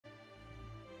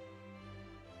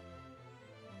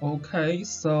Okay,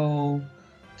 so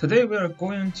today we are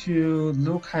going to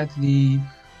look at the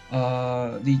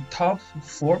top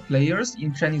 4 players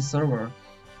in Chinese server.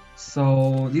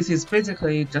 So this is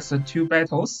basically just two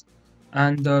battles,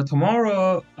 and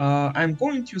tomorrow I'm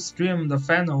going to stream the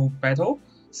final battle.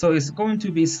 So it's going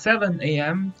to be 7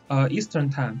 a.m. Eastern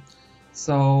time.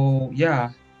 So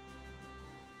yeah,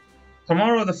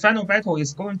 tomorrow the final battle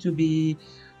is going to be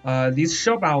this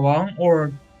Shoba Wang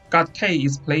or God K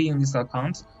is playing this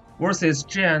account versus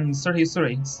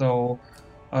Gen33. So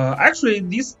actually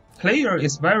this player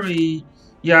is very,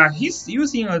 yeah, he's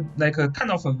using a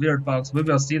kind of a weird box. We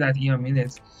will see that in a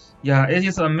minute. Yeah, it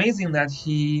is amazing that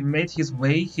he made his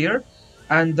way here,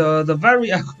 and the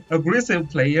very aggressive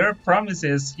player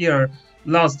Promises here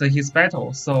lost his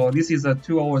battle. So this is a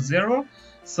 2-0.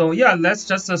 So yeah, let's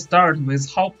just start with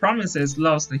how Promises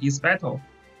lost his battle.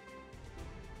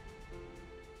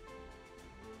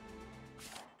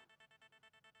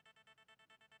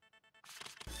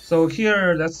 So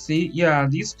here, let's see. Yeah,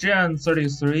 this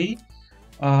Gen33,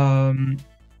 um,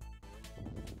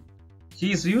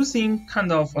 he's using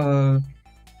kind of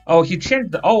oh, he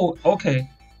changed. Oh, okay.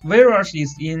 Veyrush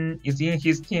is in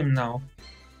his team now.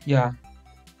 Yeah,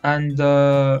 and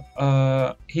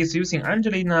he's using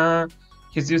Angelina.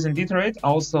 He's using Detroit.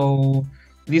 Also,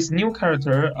 this new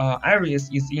character, Iris,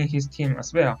 is in his team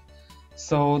as well.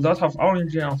 So a lot of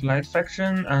Origin of Light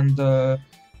faction and a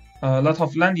lot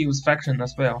of land use faction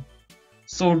as well.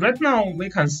 So right now we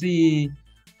can see,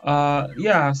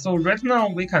 yeah. So right now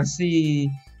we can see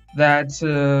that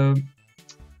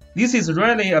this is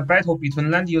really a battle between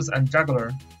land use and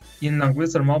juggler in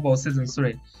Langrisser Mobile Season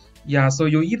 3. Yeah. So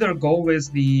you either go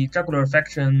with the juggler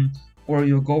faction or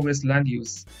you go with land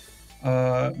use.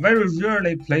 Very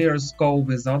rarely players go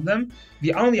without them.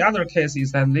 The only other case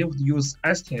is that they would use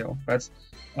S-Tail, but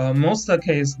most of the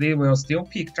case they will still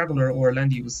pick juggler or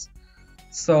land use.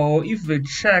 So if we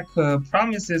check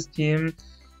Promises team,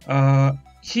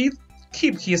 he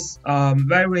keep his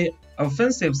very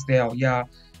offensive style. Yeah,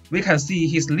 we can see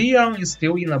his Leon is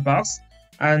still in the box,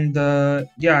 and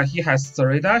yeah, he has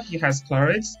Zareda, he has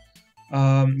Claret.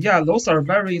 Yeah, those are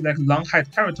very like long height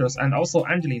characters, and also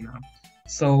Angelina.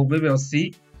 So we will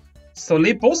see. So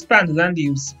they both banned land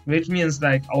use, which means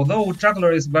like although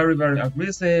Juggler is very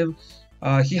aggressive,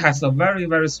 he has a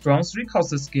very strong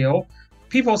 3-cost skill.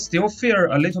 People still fear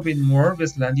a little bit more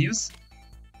with land use.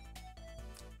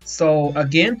 So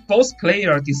again, both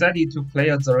players decided to play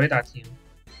a Zareda team.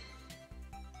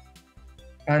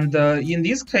 And in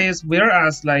this case,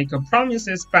 whereas like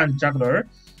Promises banned Juggler,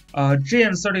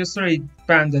 GM33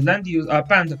 banned land use,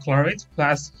 banned Claret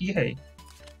plus Hihei.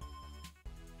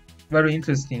 Very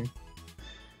interesting.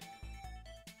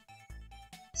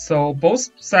 So both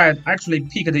sides actually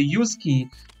picked Yusuke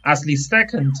as the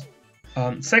second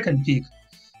pick.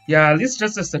 Yeah, this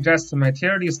just suggests my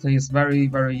tier list is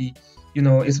very, you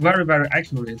know, it's very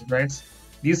accurate, right?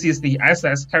 This is the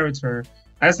SS character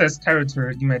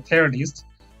in my tier list,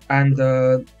 and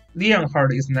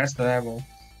Leonhard is next level.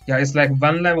 Yeah, it's like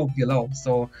one level below.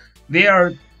 So they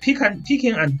are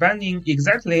picking and banning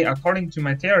exactly according to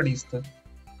my tier list.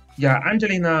 Yeah,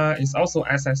 Angelina is also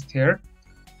SS tier.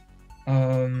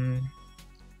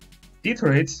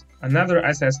 Detroit, another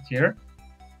SS tier.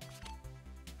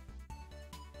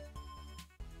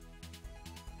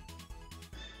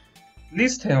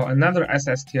 Listel, another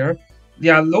SS tier.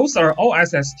 Yeah, those are all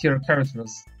SS tier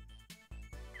characters.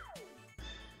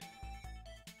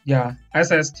 Yeah,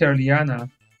 SS tier Liana.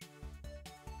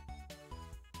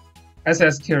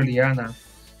 SS tier Liana.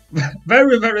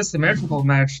 Very symmetrical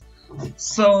match.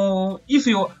 So if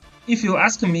you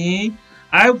ask me,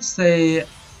 I would say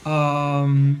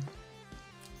I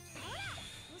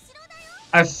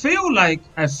feel like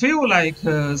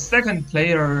second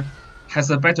player has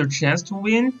a better chance to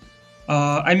win.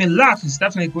 I mean, luck is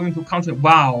definitely going to counter.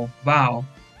 Wow,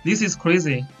 this is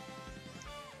crazy.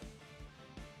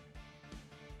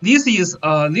 This is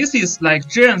like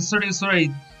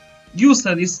Gen33 used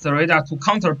this Zareda to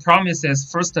counter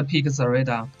Promises first pick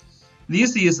Zareda.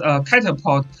 This is a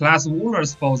Catapult plus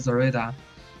Walrus Ball Zareda.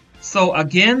 So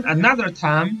again, another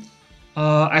time,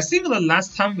 I think the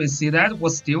last time we see that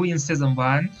was still in Season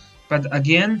 1, but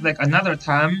again, like another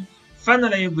time,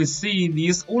 finally we see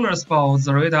this Walrus Ball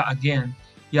Zareda again.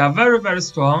 Yeah, very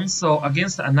strong, so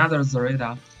against another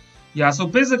Zareda. Yeah, so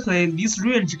basically this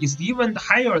range is even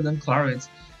higher than Claret.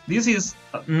 This is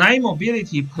 9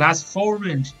 mobility plus 4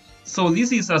 range, so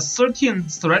this is a 13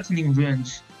 threatening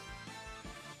range.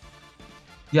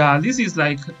 Yeah, this is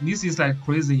like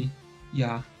crazy.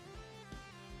 Yeah.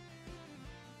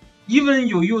 Even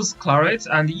you use Claret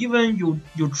and even you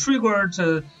triggered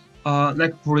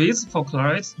like Breeze for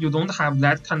Claret, you don't have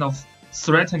that kind of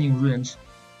threatening range.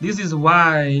 This is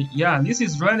why, yeah, this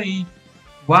is really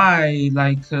why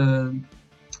like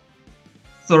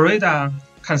Zareda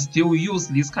can still use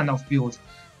this kind of build.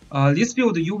 This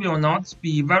build you will not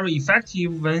be very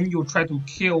effective when you try to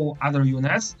kill other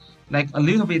units. Like a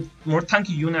little bit more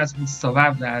tanky units would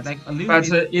survive that. Like but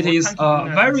it is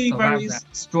a very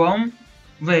strong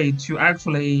way to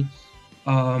actually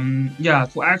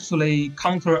to actually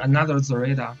counter another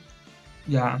Zareda.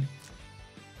 Yeah.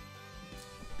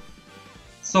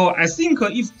 So I think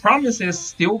if Promises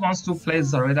still wants to play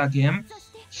Zareda game,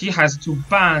 he has to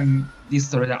ban this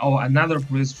Zareda. Oh, another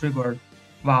Breeze triggered.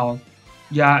 Wow.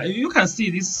 Yeah, you can see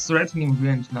this threatening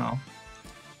range now.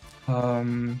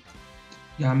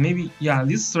 Yeah, maybe, yeah,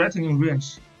 this threatening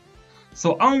range.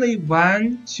 So only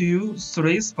 1, 2,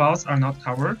 3 spots are not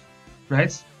covered,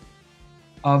 right?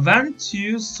 1,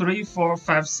 2, 3, 4,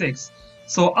 5, 6.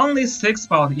 So only 6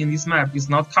 spots in this map is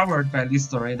not covered by this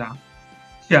Zareda.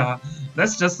 Yeah,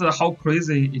 that's just how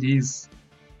crazy it is.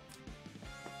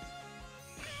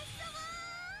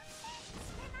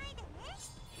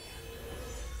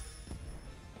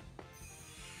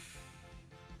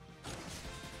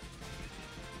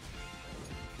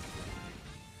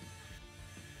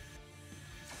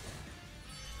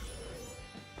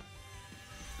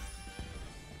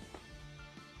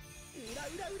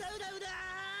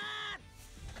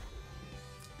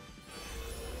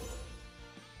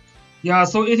 Yeah,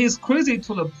 so it is crazy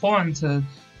to the point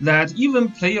that even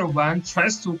player 1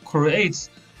 tries to create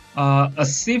a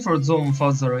safer zone for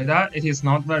Zareda. It is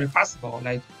not very possible.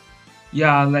 Like,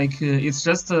 yeah, like it's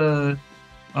just yeah,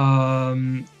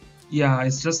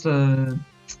 it's just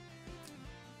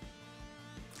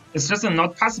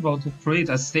not possible to create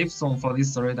a safe zone for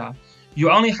this Zareda. You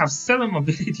only have 7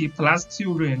 mobility plus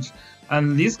 2 range,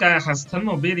 and this guy has 10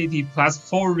 mobility plus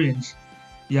 4 range.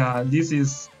 Yeah, this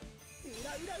is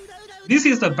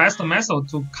the best method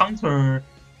to counter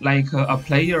like a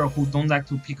player who don't like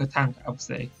to pick a tank, I would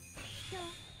say.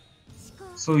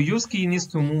 So Yusuke needs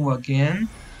to move again.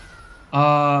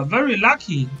 Very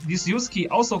lucky, this Yusuke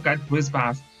also got Breeze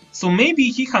buff. So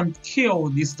maybe he can kill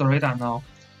this Zareda now.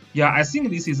 Yeah, I think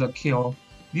this is a kill.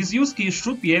 This Yusuke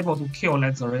should be able to kill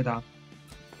that Zareda.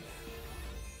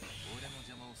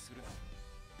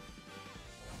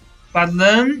 But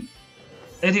then,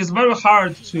 it is very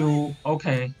hard to...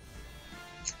 Okay.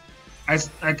 I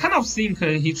kind of think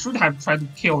he should have tried to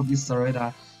kill this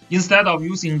Zareda instead of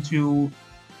using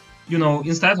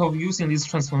this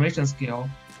transformation skill.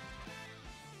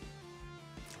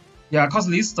 Yeah, cause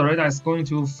this Zareda is going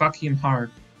to fuck him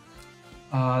hard.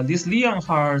 This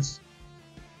Leonhardt,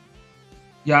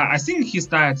 yeah, I think he's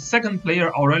dead. Second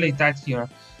player already died here.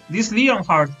 This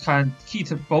Leonhardt can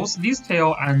hit both this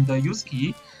tail and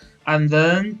Yusuke, and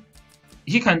then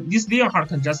this Leonhardt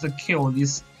can just kill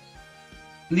this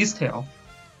tail,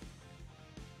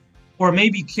 or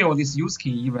maybe kill this Yusuke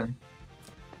even.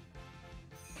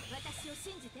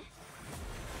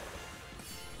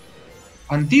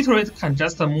 And Detroit can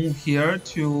just move here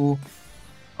to...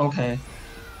 Okay.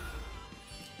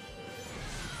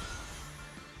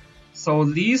 So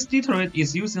this Detroit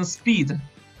is using speed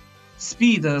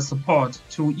support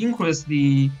to increase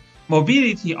the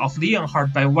mobility of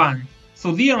Leonhardt by 1. So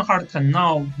Leonhardt can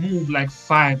now move like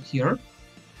 5 here.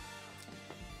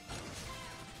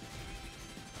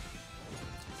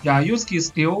 Yeah, Yusuke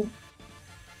still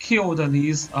killed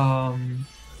this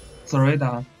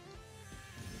Zareda.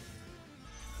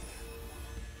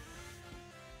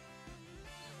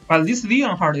 But this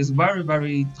Leonhardt is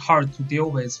very hard to deal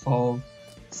with for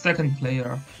second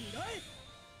player.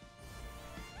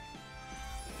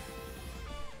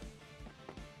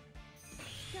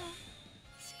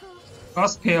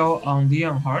 Gospel on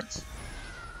Leonhardt.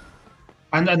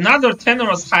 And another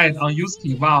Tenor's Head on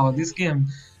Yusuke. Wow, this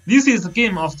is a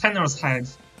game of Tenor's Head.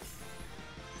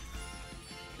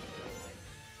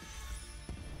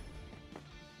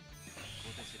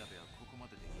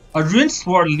 A Ranged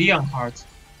Sword Leonhardt.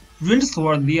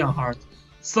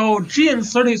 So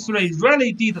GN33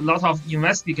 really did a lot of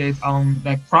investigate on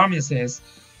like Promises.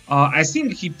 I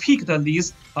think he picked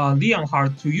this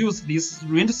Leonhardt to use this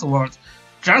Ranged Sword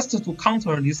just to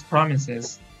counter these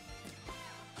Promises.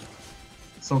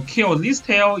 So kill this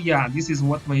tail, yeah, this is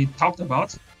what we talked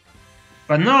about.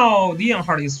 But now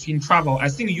Leonhardt is in trouble. I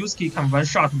think Yusuke can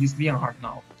one-shot this Leonhardt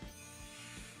now.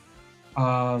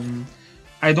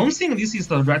 I don't think this is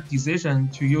the right decision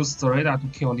to use Zareda to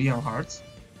kill Leonhardt.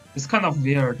 It's kind of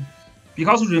weird.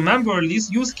 Because remember, this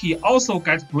Yusuke also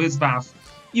gets Breeze buff.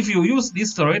 If you use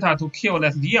this Zareda to kill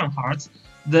that Leonhardt,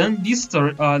 then this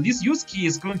Yusuke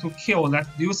is going to kill that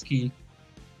Yusuke.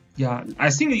 Yeah, I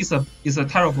think it's a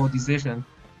terrible decision.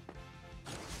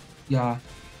 Yeah,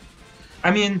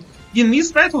 I mean, in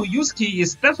this battle, Yusuke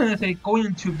is definitely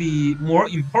going to be more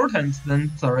important than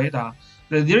Zareda.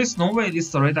 There is no way this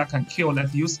Zareda can kill that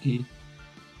Yusuke.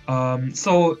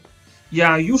 So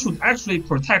yeah, you should actually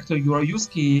protect your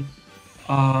Yusuke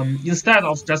instead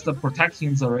of just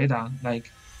protecting Zareda. Like,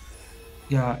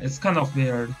 yeah, it's kind of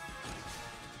weird.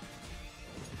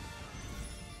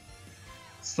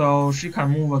 So she can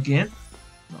move again.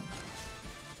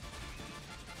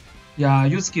 Yeah,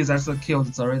 Yusuke actually killed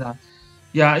Zareda.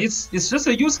 Yeah, it's just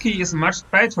Yusuke is much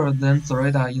better than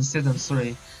Zareda in season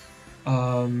 3.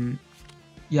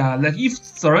 Yeah, like if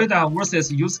Zareda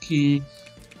versus Yusuke,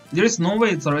 there is no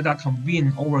way Zareda can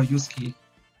win over Yusuke.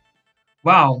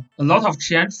 Wow, a lot of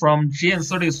change from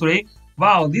GN33.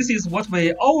 Wow, this is what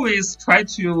we always try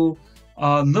to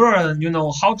learn, you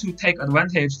know, how to take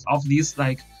advantage of this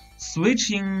like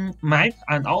switching map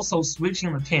and also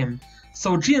switching the team.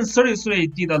 So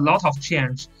GN33 did a lot of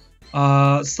change.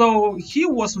 So he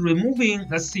was removing,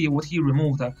 let's see what he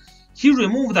removed. He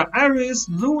removed Iris,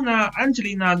 Luna,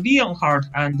 Angelina, Leonhardt,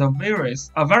 and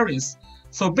Varys.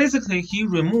 So basically, he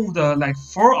removed like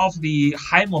 4 of the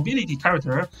high mobility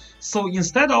character. So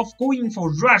instead of going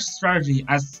for rush strategy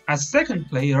as second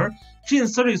player,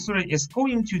 GN33 is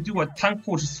going to do a tank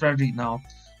push strategy now.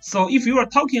 So if you are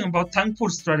talking about tank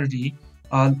push strategy,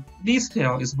 this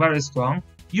tier is very strong.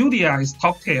 Yulia is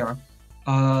top tier.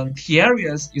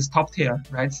 Tiarius is top tier,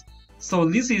 right? So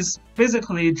this is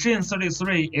basically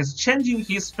GN33 is changing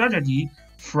his strategy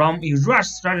from a rush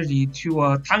strategy to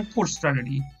a tank push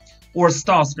strategy or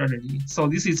stall strategy. So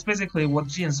this is basically what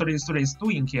GN33 is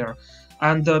doing here.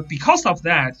 And because of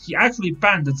that, he actually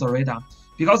banned Zareda.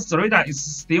 Because Zareda is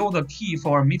still the key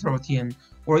for a Meteor team,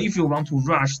 or if you want to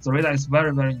rush, Zareda is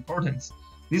very, very important.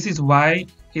 This is why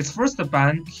his first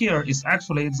ban here is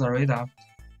actually Zareda.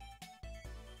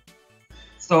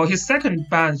 So his second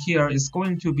ban here is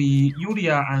going to be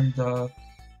Yulia and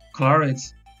Claret.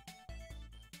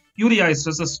 Yulia is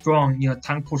just strong in a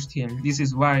tank push team. This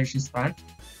is why she's banned.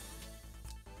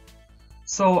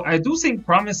 So I do think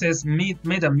Promises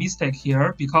made a mistake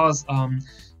here because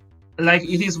like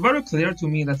it is very clear to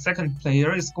me that second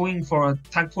player is going for a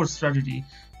tank push strategy,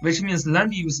 which means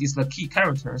Landius is the key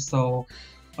character. So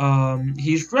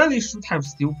he really should have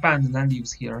still banned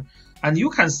Landius here. And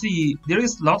you can see there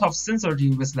is a lot of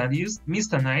synergy with Landius,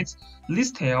 Mr. Knight,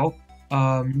 Listel,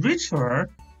 Richard,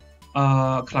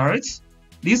 Claret.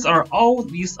 These are all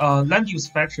these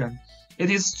Landius faction. It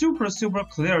is super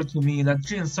clear to me that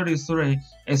GN33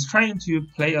 is trying to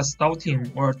play a stall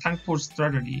team or a tank push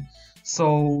strategy.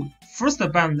 So first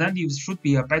ban Landius should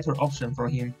be a better option for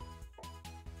him,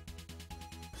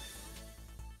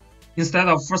 instead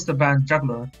of first ban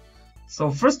Juggler. So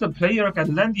first player got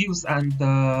Landius and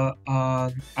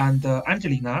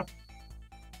Angelina.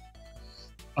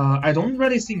 I don't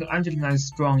really think Angelina is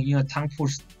strong in a tank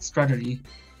push strategy.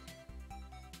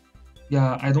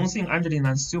 Yeah, I don't think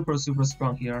Angelina is super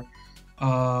strong here.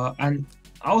 And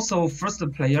also first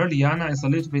player Liana is a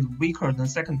little bit weaker than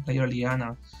second player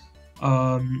Liana.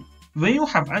 When you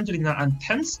have Angelina and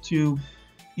tends to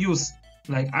use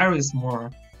like Iris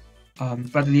more,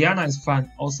 but Liana is fun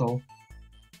also.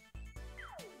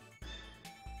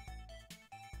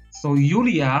 So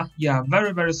Yulia, yeah,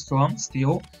 very strong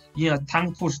still in a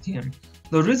tank push team.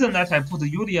 The reason that I put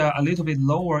Yulia a little bit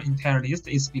lower in tier list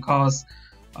is because,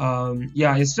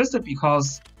 yeah, it's just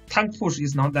because tank push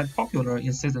is not that popular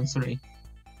in season 3.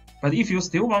 But if you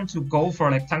still want to go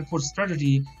for like tank push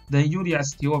strategy, then Yulia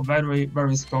is still a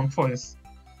very strong choice.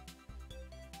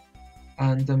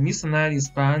 And the Miss Knight is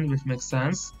banned, which makes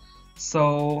sense.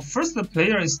 So first the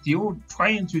player is still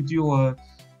trying to do a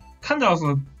kind of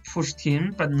a push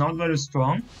team, but not very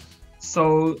strong.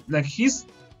 So like he's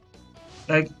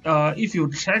like if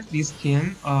you check this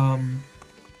team,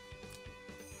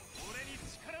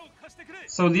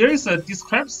 so there is a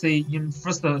discrepancy in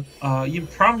first in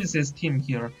Promises team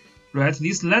here, right?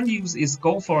 This Landius is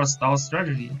go for a stall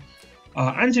strategy.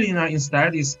 Angelina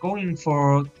instead is going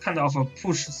for kind of a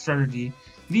push strategy.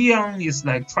 Leon is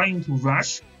like trying to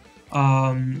rush.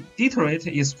 Detroit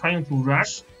is trying to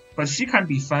rush, but she can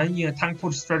be fun in a tank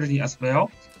push strategy as well.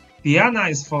 Diana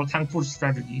is for tank push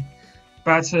strategy.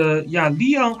 But yeah,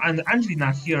 Leon and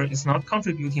Angelina here is not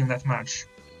contributing that much.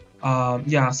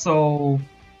 Yeah, so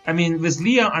I mean with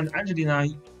Leon and Angelina,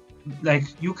 like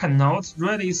you cannot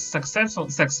really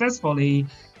successfully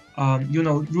you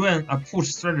know, run a push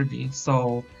strategy.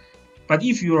 So but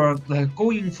if you are like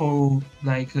going for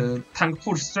like a tank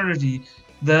push strategy,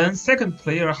 then second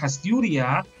player has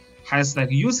Yulia, has like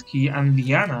Yusuke and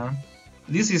Liana.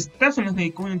 this is definitely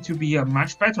going to be a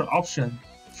much better option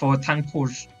for tank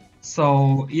push.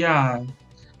 So yeah,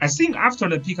 I think after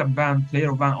the pick and ban,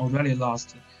 player 1 already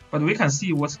lost, but we can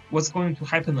see what's going to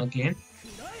happen again.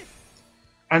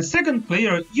 And second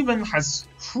player even has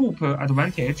troop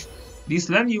advantage. This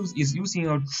land use is using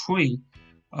a tree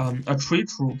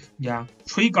troop, yeah,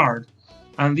 tree guard,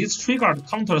 and this tree guard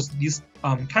counters this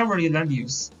cavalry land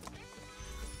use.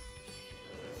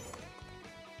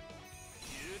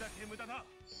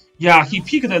 Yeah, he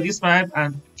picked this map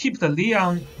and kept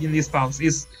Leon in this box.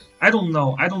 I don't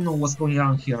know what's going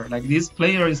on here. Like, this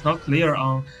player is not clear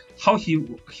on how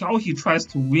he tries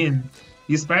to win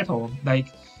this battle. Like,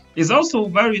 it's also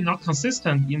very not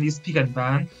consistent in this pick and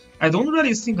ban. I don't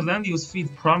really think land use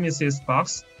fit Promises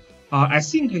box. I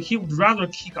think he would rather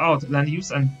kick out land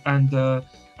use and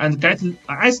get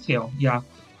Ice Tail. Yeah,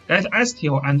 get Ice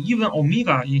Tail and even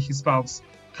Omega in his box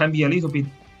can be a little bit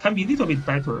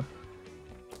better.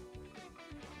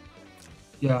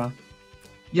 Yeah,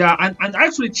 and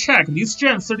actually check this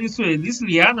Gen 33, this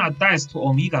Liana dies to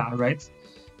Omega, right?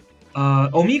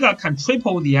 Omega can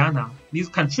triple Liana. This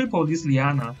can triple this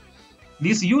Liana.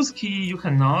 This Yusuke you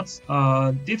cannot.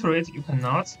 Deteriorate you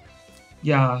cannot.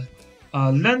 Yeah.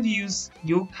 Land use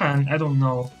you can, I don't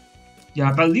know.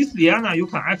 Yeah, but this Liana you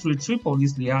can actually triple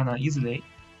this Liana easily.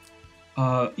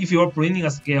 If you're bringing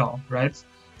a scale, right?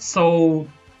 So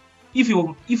if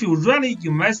you really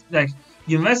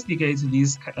investigate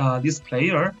this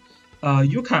player,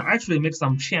 you can actually make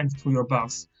some change to your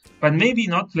box, but maybe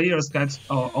not players get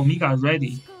Omega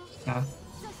ready. Yeah,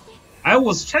 I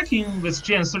was checking with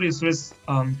Gen 33's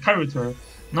character.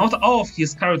 Not all of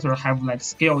his character have like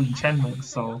scale enchantment,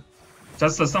 so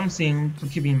just something to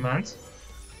keep in mind.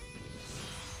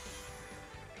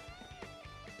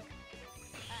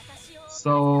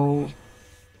 So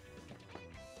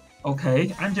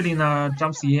okay, Angelina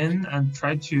jumps in and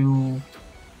try to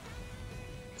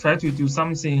do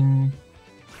something.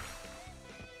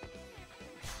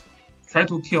 Try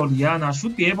to kill Liana.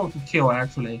 Should be able to kill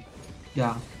actually.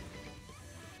 Yeah.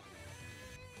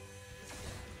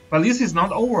 But this is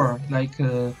not over. Like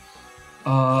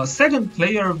second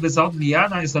player without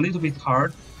Liana is a little bit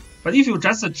hard. But if you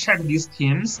just check these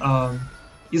teams,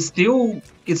 it's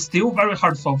still very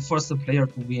hard for first player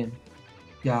to win.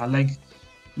 Yeah, like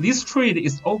this trade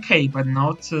is okay, but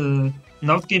not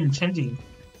game changing.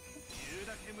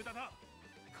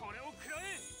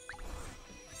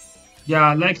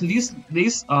 Yeah, like this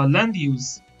land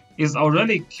use is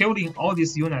already killing all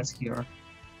these units here.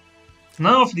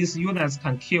 None of these units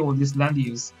can kill this land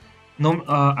use. No,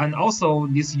 and also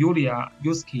this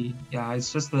Yusuke. Yeah,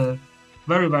 it's just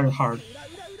very hard.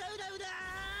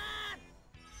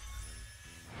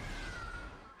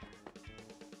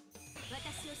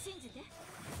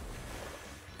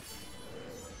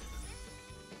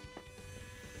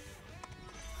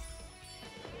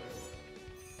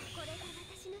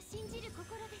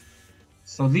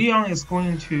 So Leon is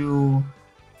going to...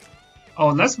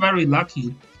 Oh, that's very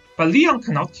lucky. But Leon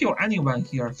cannot kill anyone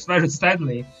here, very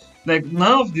sadly. Like,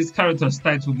 none of these characters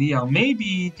die to Leon.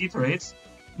 Maybe Detroit,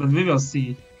 but we will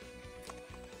see.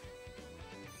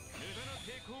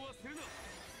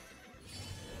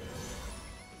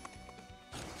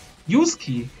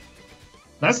 Yusuke.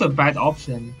 That's a bad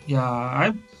option.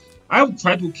 Yeah, I would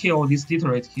try to kill this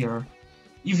Detroit here.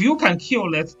 If you can kill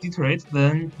that Detroit,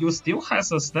 then you still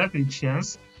has a slightly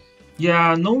chance.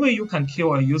 Yeah, no way you can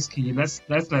kill a Yusuke.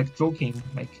 That's like joking.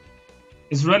 Like,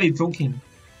 it's really joking.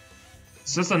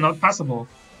 It's just not possible.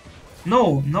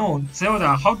 No,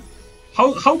 Zelda. How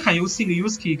can you think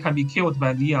Yusuke can be killed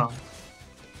by Leon?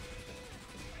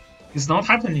 It's not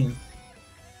happening.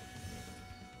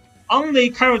 Only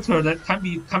character that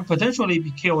can potentially be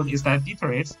killed is that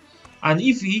Detroit. And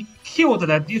if he killed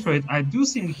that Detroit, I do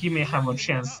think he may have a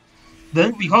chance.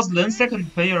 Then, because then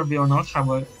second player will not have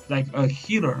a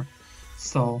healer,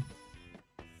 so.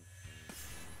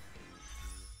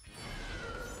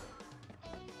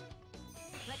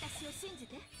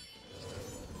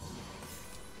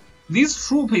 This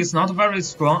troop is not very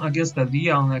strong against the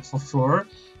Leon, like for sure,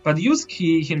 but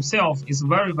Yusuke himself is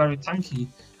very tanky,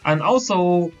 and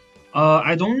also.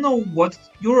 I don't know what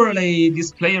usually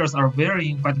these players are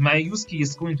wearing, but my Yusuke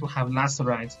is going to have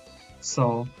Lacerite.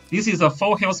 So this is a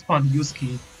full health point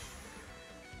Yusuke.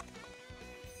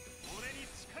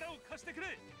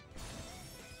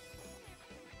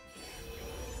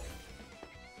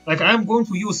 Like, I'm going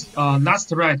to use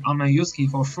Lacerite on my Yusuke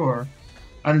for sure.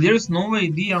 And there's no way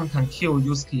Leon can kill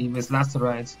Yusuke with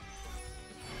Lacerite.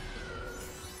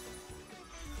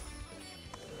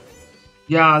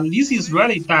 Yeah, this is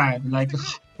really bad. Like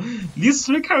These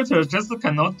three characters just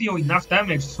cannot deal enough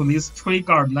damage to this tree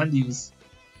guard land use.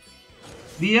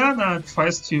 Liana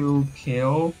tries to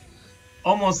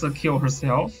almost kill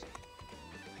herself.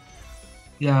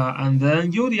 Yeah, and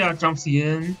then Yulia jumps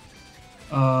in,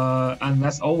 and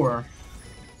that's over.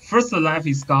 First life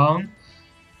is gone.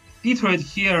 Detroit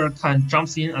here can jump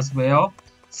in as well.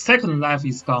 Second life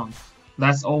is gone.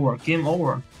 That's over. Game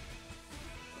over.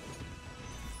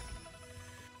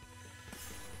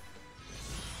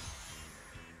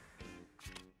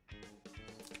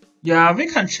 Yeah, we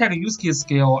can check Yusuke's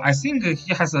skill. I think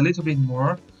he has a little bit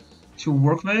more to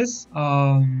work with.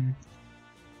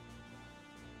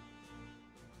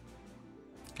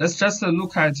 Let's just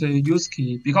look at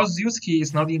Yusuke. Because Yusuke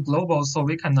is not in global, so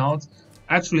we cannot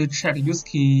actually check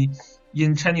Yusuke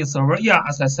in Chinese server. Yeah,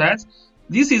 as I said,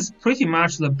 this is pretty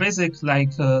much the basic,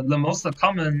 like the most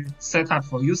common setup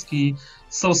for Yusuke.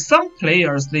 So some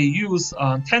players, they use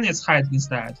tennis height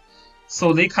instead.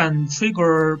 So they can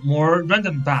trigger more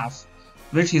random buff,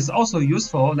 which is also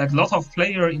useful. Like a lot of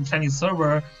players in Chinese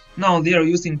server, now they are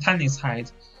using tennis height,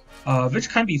 which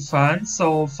can be fun.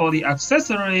 So for the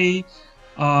accessory,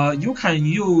 you can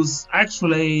use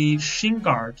actually Shin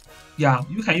Guard. Yeah,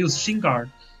 you can use Shin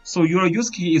Guard. So your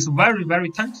Yusuke is very, very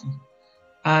tanky.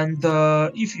 And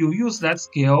if you use that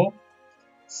skill,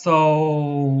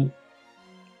 so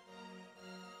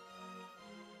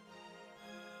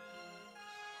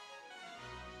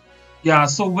yeah,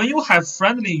 so when you have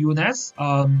friendly units,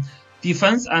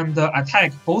 defense and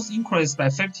attack both increase by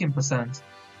 15%.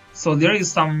 So there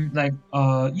is some like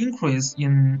increase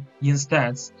in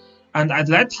stats. And at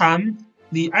that time,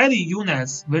 the ally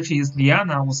units, which is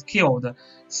Liana, was killed.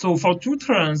 So for 2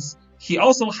 turns, he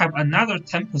also have another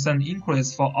 10%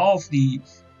 increase for all of the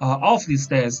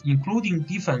stats, including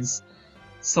defense.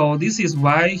 So this is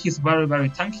why he's very, very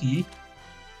tanky.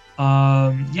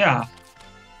 Yeah.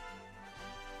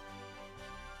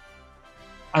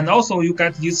 And also you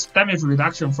get this damage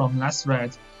reduction from last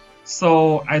red.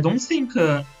 So I don't think,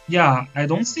 I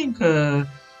don't think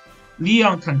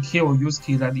Leon can kill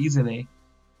Yusuke that easily.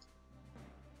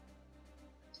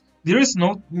 There is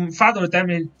no further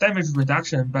damage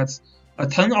reduction, but a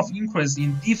ton of increase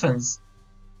in defense.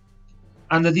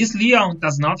 And this Leon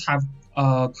does not have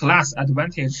a class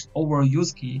advantage over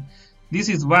Yusuke. This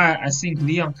is why I think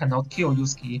Leon cannot kill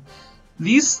Yusuke.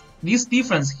 This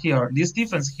defense here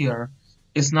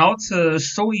is not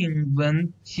showing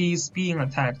when he's being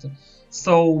attacked.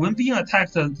 So when being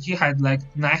attacked, he had like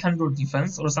 900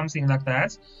 defense or something like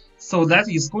that. So that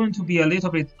is going to be a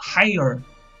little bit higher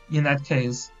in that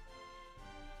case.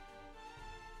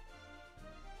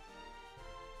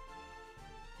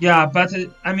 Yeah, but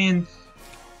I mean,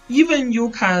 even you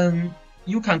can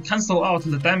cancel out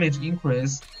the damage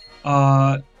increase.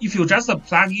 If you just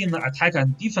plug in the attack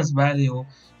and defense value,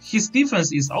 his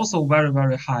defense is also very,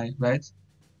 very high, right?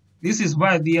 This is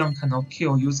why Leon cannot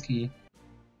kill Yusuke.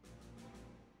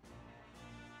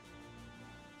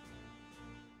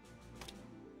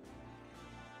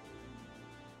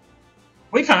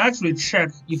 We can actually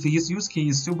check if his Yusuke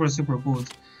is super, super good.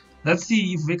 Let's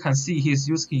see if we can see his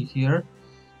Yusuke here.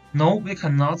 No, we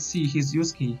cannot see his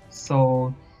Yusuke.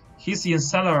 So he's in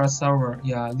cellular server.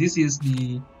 Yeah, this is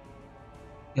the.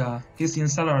 Yeah, he's in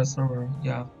cellular server.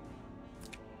 Yeah.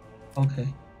 Okay.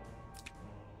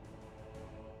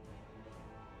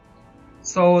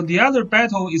 So the other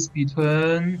battle is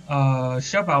between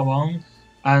Sheba Wang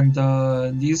and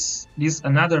this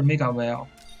another Mega Whale.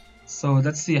 So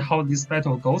let's see how this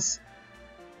battle goes.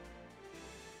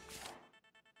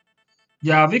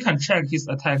 Yeah, we can check his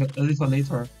attack a little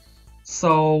later.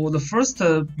 So the first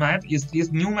map is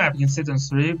this new map in Season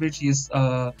 3, which is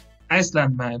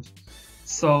Iceland map.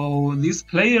 So this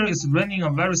player is running a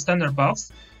very standard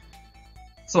box.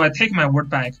 So I take my word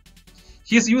back.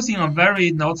 He's using a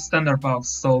very not standard box.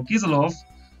 So Gizlov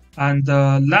and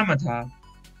Lamata.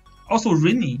 Also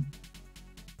Rini.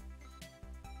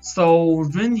 So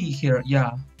Rini here,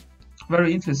 yeah.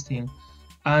 Very interesting.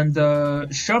 And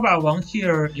Sheba Wang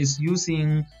here is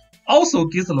using also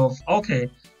Gizlov. Okay.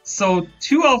 So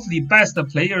 2 of the best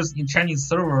players in Chinese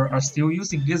server are still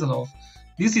using Gizlov.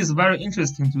 This is very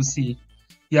interesting to see.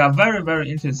 Yeah, very, very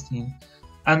interesting.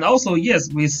 And also,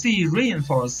 yes, we see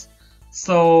Reinforce.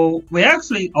 So we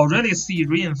actually already see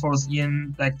Reinforce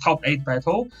in like top 8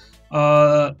 battle.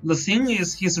 The thing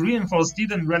is, his Reinforce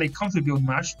didn't really contribute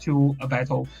much to a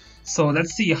battle. So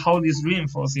let's see how this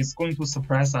Reinforce is going to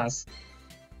surprise us.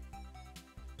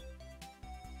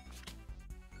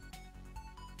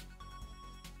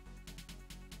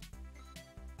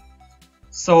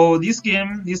 So this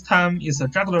game, this time, is a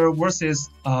juggler versus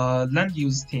land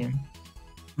use team,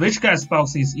 Which guy's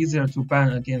box is easier to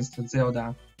ban against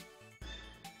Zelda?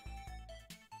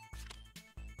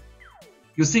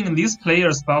 You think this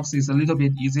player's box is a little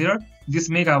bit easier? This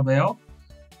Mega Whale?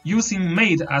 Using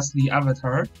Maid as the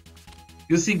avatar,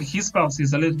 you think his box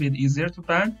is a little bit easier to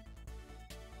ban?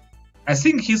 I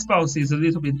think his box is a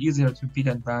little bit easier to pick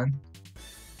and ban.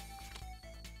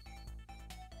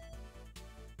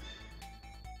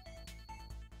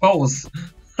 Both.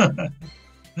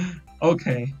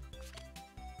 Okay.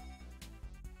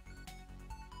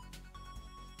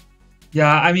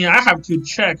 Yeah, I mean, I have to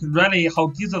check really how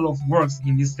Gizelov works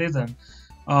in this season.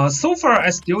 So far, I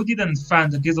still didn't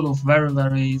find Gizelov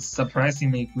very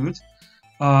surprisingly good.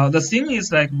 The thing is,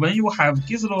 like, when you have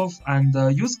Gizelov and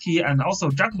Yusuke and also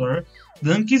Juggler,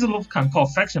 then Gizelov can call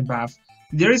faction buff.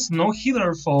 There is no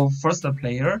healer for first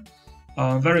player.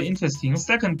 Very interesting.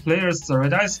 Second player,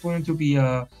 Zareda is going to be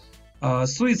a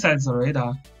Suicide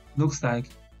Zareda, looks like.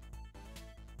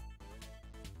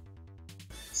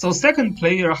 So second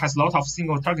player has a lot of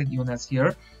single target units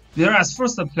here, whereas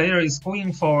first player is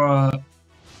going for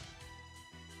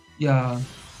yeah,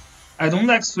 I don't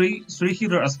like three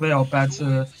healer as well, but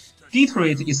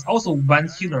Detroit is also one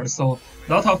healer, so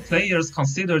a lot of players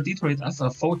consider Detroit as a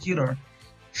full healer.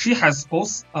 She has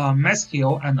both Mass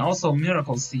Heal and also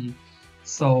Miracle Seed,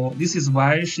 so this is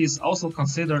why she's also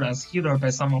considered as healer by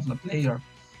some of the player.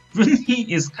 Rini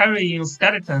is carrying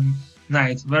Skeleton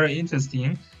Knight, very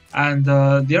interesting. And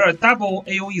there are double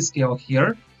AoE scale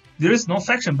here. There is no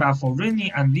faction buff for Rini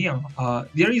and Leon.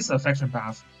 There is a faction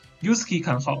buff. Yusuke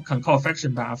can call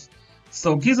faction buff.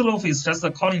 So Gizelov is just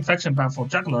a calling faction buff for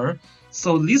Juggler.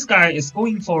 So this guy is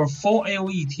going for full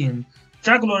AoE team.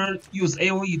 Juggler use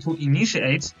AoE to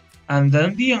initiate, and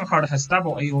then Leonhard has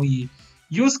double AoE.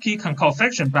 Yusuke can call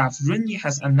faction buff. Rini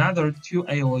has another 2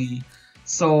 AoE.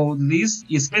 So this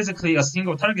is basically a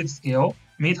single target scale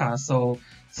meta. So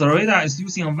Zareda is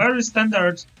using a very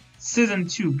standard Season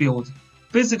 2 build,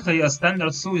 basically a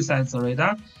standard Suicide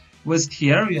Zareda, with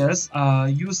Tiarius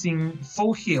using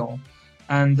full heal,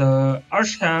 and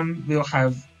Archham will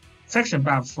have faction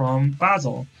buff from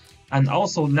Basil, and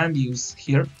also land use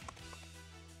here.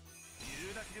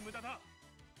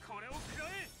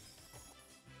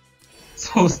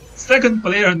 So second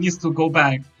player needs to go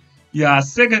back. Yeah,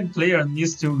 second player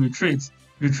needs to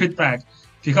retreat back,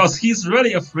 because he's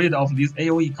really afraid of these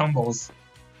AoE combos.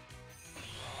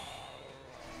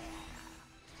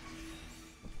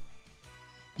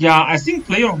 Yeah, I think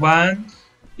player 1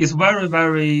 is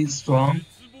very strong.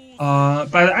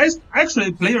 But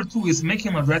actually player 2 is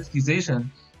making a right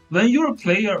decision. When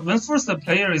first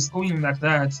player is going like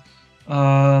that,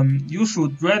 you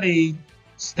should really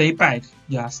stay back.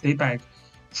 Yeah, stay back.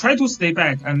 Try to stay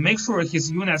back and make sure his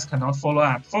units cannot follow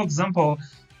up. For example,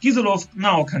 Gizelov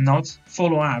now cannot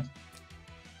follow up.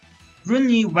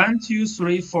 Rini 1, 2,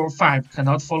 3, 4, 5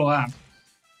 cannot follow up.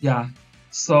 Yeah,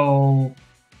 so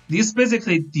this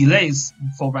basically delays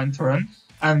for one turn,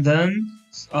 and then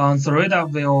Zareda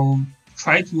will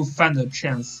try to find a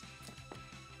chance.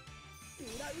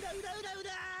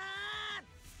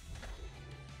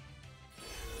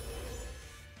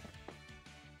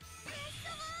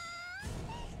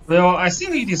 Well, I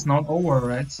think it is not over,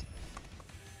 right?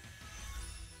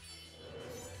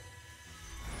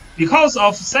 Because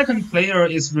of second player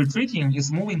is retreating,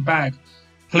 is moving back,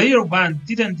 player 1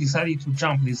 didn't decide to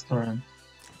jump this turn.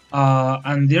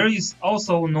 And there is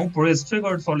also no breeze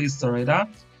triggered for this Zareda.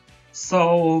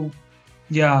 So,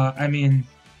 yeah, I mean,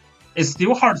 it's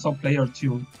still hard for player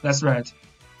 2, that's right.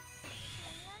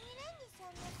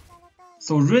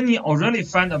 So Rini already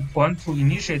found a point to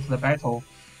initiate the battle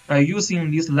by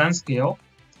using this land scale,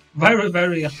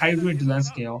 very high range land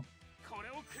scale.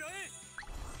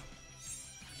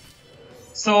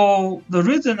 So the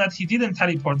reason that he didn't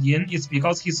teleport in is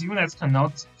because his units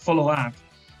cannot follow up.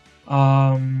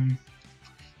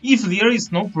 If there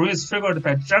is no breeze triggered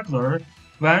by Juggler,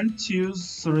 1, 2,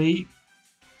 3,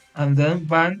 and then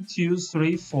 1, 2,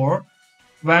 3, 4,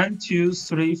 1, 2,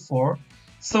 3, 4.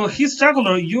 So his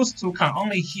Juggler used to can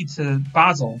only hit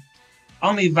Basil.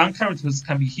 Only one character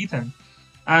can be hidden.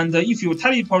 And if you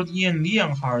teleport in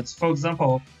Leonhard, for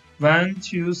example, 1,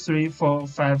 2, 3, 4,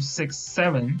 5, 6,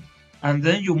 7, and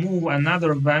then you move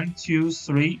another 1, 2,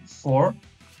 3, 4.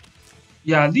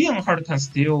 Yeah, Leonhard can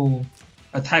still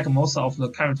attack most of the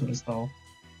characters though.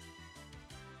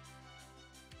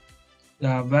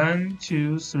 Yeah, 1,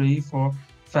 2, 3, 4,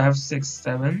 5, 6,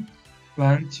 7.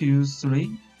 1, 2,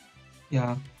 3.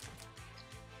 Yeah.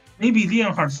 Maybe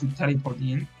Leonhard should teleport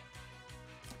in.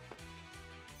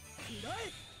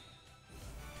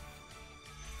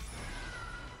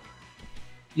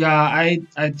 Yeah,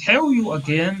 I tell you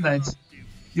again that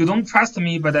you don't trust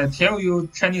me, but I tell you,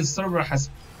 Chinese server has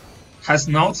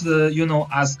not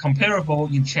as comparable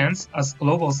in chance as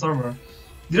global server.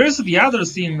 There's the other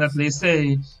thing that they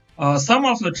say. Some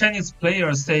of the Chinese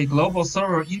players say global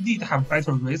server indeed have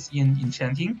better rates in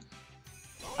enchanting.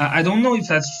 I don't know if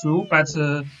that's true, but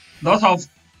a lot of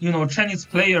Chinese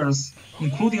players,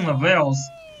 including the whales,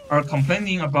 are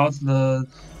complaining about the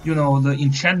the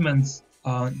enchantments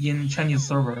in Chinese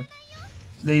server.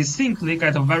 They think they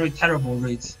get a very terrible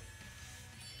rate,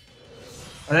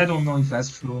 but I don't know if that's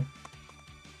true.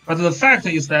 But the fact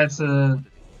is that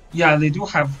yeah, they do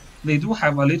have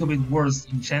a little bit worse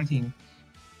enchanting.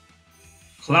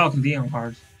 Cloud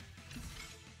Leonhard.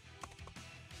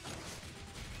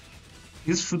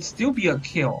 This should still be a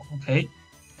kill, okay?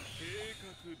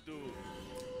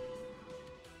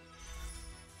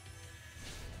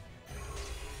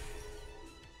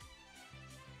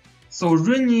 So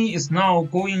Rini is now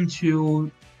going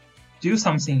to do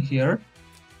something here.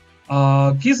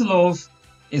 Gizlov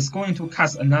is going to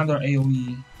cast another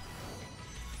AoE.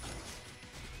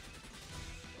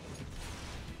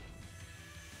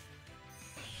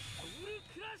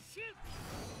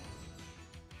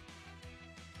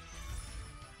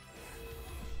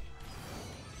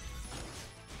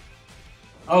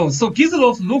 Oh, so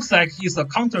Gizlov looks like he's a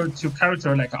counter to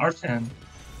character like Archan,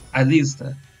 at least.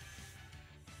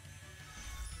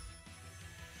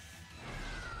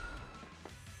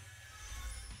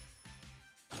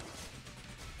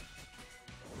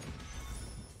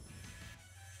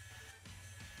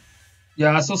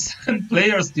 Yeah, so second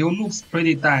player still looks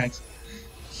pretty dead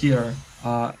here.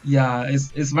 Yeah,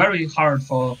 it's very hard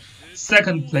for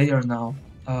second player now.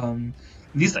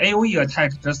 This AoE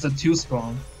attack just too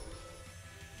strong.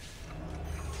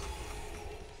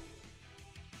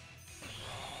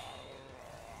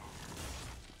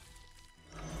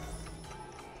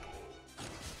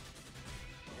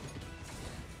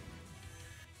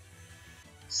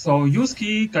 So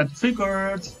Yusuke got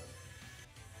triggered.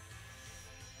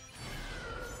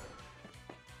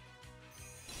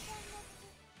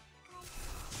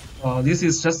 This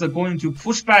is just going to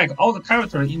push back all the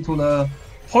characters into the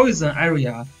poison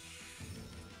area.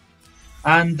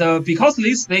 And because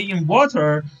they stay in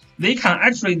water, they can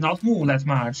actually not move that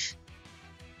much.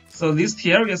 So these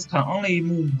Tiaras can only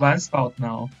move one spot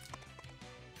now.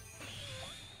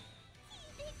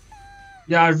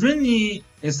 Yeah, Rini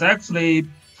is actually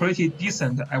pretty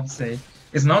decent, I would say.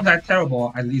 It's not that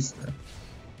terrible, at least.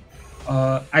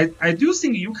 I do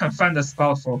think you can find a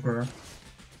spot for her.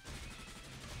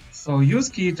 So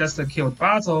Yusuke just killed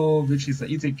Bazo, which is an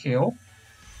easy kill.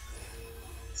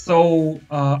 So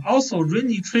also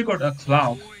Rini triggered a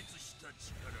clock.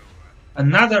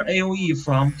 Another AoE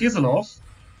from Gizlov.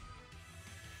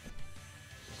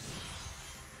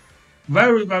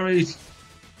 Very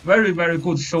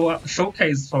good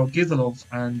showcase for Gizlov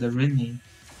and Rini.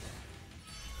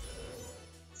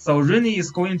 So Rini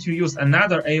is going to use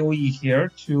another AoE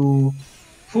here to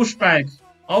push back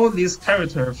all these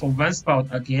characters for one spot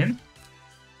again.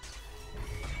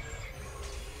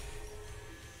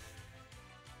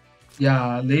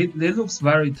 Yeah, they looks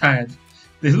very tired.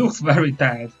 They look very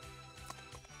tired.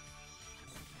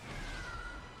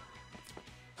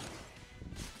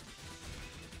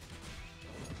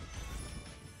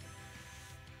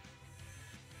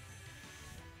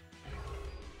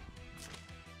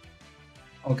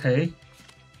 Okay.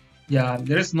 Yeah,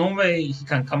 there is no way he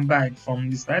can come back from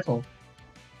this battle.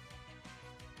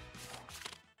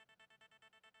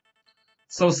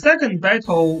 So second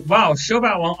battle, wow,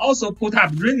 Shoba Wang also put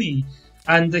up Rini,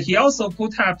 and he also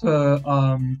put up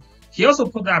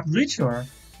Ritual.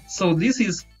 So this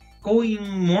is going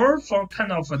more for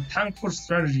kind of a tank push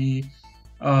strategy.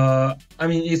 I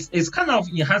mean, it's kind of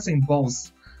enhancing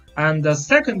both. And the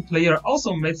second player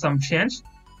also made some change.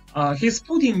 He's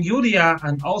putting Yulia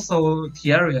and also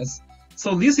Tiaras.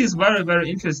 So this is very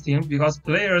interesting because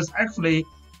players actually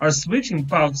are switching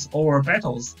bugs over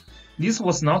battles. This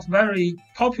was not very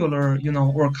popular,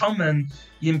 or common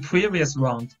in previous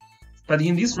round. But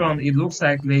in this round, it looks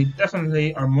like they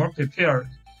definitely are more prepared,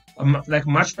 like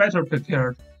much better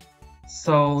prepared.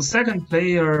 So second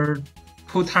player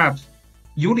put up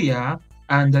Yulia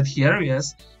and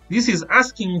Tiaras. This is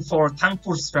asking for tank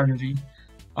push strategy.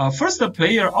 First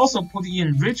player also put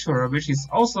in Ritual, which is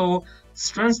also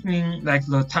strengthening like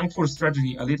the tank push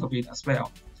strategy a little bit as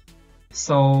well.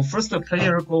 So first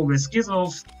player go with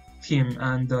Gizlov team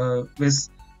and with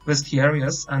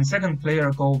Tiaras, and second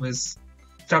player go with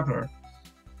Juggler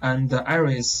and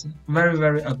Iris.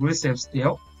 Very aggressive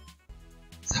still.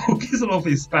 So Gizlov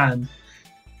is banned.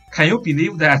 Can you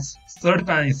believe that third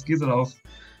ban is Gizlov?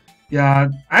 Yeah,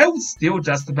 I would still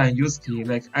just ban Yusuke.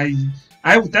 Like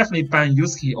I would definitely ban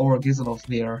Yusuke over Gizlov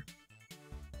there.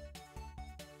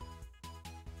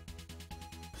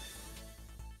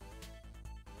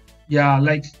 Yeah,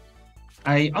 like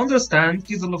I understand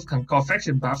Gizlov can call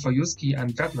faction buff for Yusuke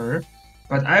and Juggler,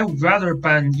 but I would rather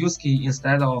ban Yusuke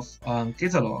instead of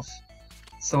Gizlov.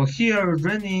 So here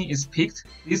Rennie is picked.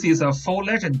 This is a full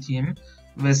legend team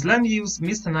with Landius,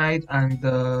 Mr. Knight, and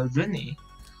Rennie.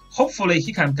 Hopefully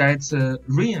he can get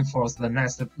reinforced the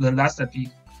last pick.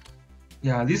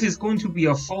 Yeah, this is going to be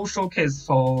a full showcase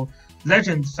for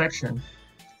legend faction.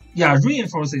 Yeah,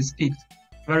 reinforce is picked.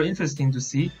 Very interesting to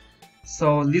see.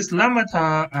 So this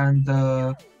Lamata and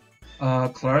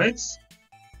Clerics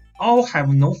all have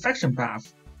no faction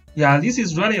buff. Yeah, this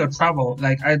is really a trouble.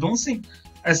 Like I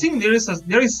think there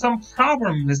is some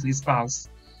problem with these bugs.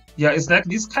 Yeah, it's like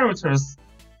these characters,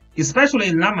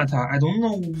 especially Lamata. I don't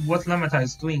know what Lamata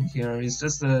is doing here. It's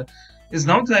just it's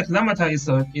not like Lamata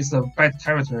is a bad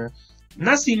character.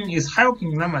 Nothing is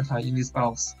helping Lamata in this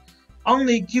box.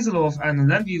 Only Gizlov and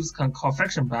Landius can call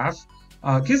faction buff.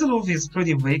 Gizlov is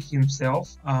pretty weak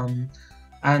himself.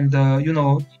 And you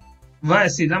know, when I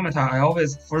see Lamata, I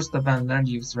always first ban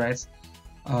Landius, right?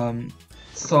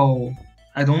 So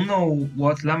I don't know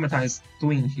what Lamata is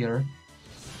doing here.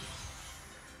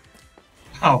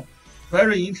 Wow,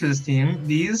 very interesting.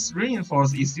 This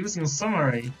reinforce is using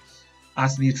summary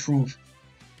as the truth.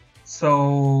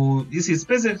 So this is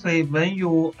basically when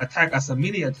you attack as a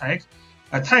melee attack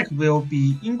will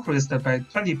be increased by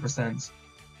 20%.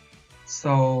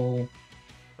 So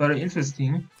very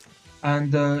interesting.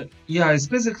 And yeah, it's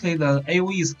basically the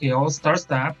AoE scale, start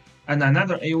step, and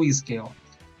another AoE scale.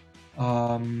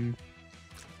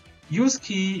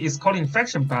 Yusuke is calling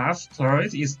faction buff,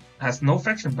 Cleric has no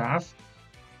faction buff,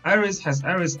 Iris has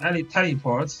Iris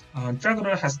teleport,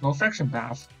 Juggler has no faction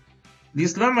buff.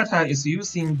 This Lamata is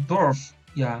using Dwarf.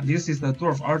 Yeah, this is the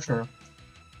Dwarf Archer.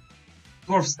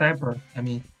 Dwarf Sniper, I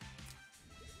mean.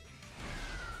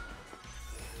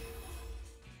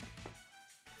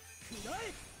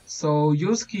 So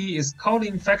Yusuke is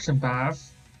calling faction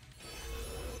buff.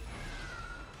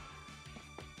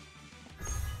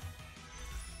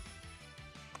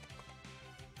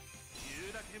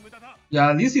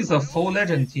 Yeah, this is a full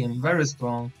legend team, very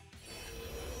strong.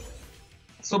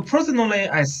 So personally,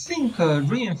 I think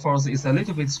Reinforce is a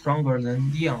little bit stronger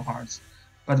than Neon Heart,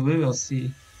 but we will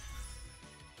see.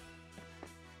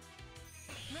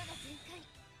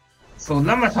 So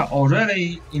Lamata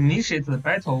already initiated the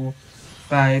battle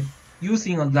by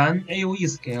using a LAN AoE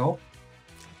scale.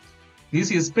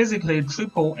 This is basically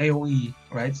triple AoE,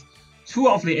 right? 2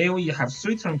 of the AoE have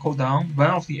 3 turn cooldown, 1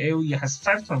 of the AoE has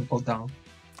 5 turn cooldown.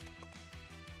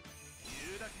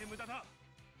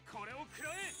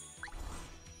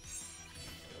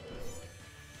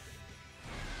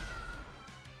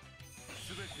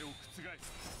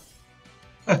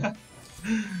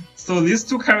 So these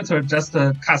two characters just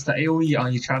cast AoE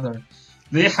on each other.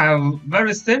 They have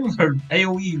very similar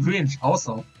AoE range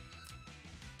also.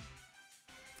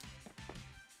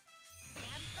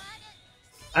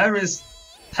 Iris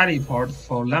teleport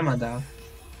for Lamada.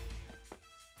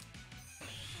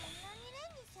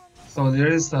 So there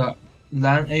is a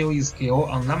LAN AoE skill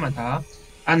on Lamada,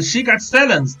 and she got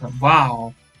silenced.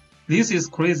 Wow, this is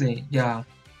crazy. Yeah,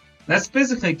 that's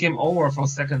basically game over for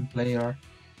second player.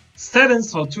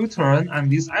 Silence for 2 turns,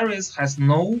 and this Iris has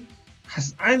nothing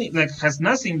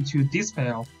to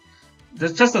dispel.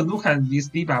 Just look at this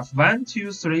debuff. 1,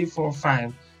 2, 3, 4,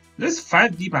 5. There's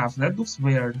 5 debuff. That looks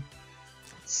weird.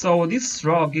 So this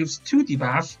throw gives 2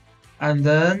 debuff, and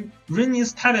then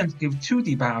Rennie's talent gives 2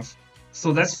 debuff.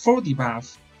 So that's 4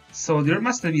 debuff. So there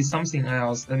must be something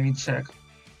else. Let me check.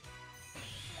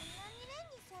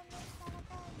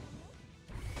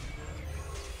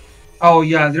 Oh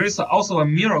yeah, there is also a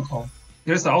miracle.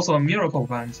 There's also a miracle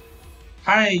band.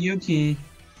 Hi Yuki.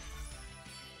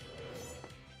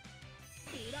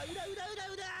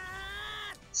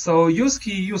 So Yusuke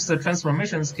used the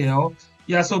transformation skill.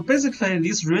 Yeah, so basically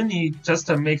this Rennie just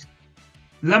make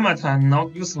Lamata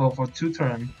not useful for 2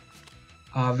 turns,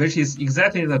 which is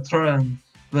exactly the turn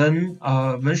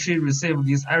when she received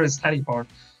this Iris teleport.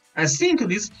 I think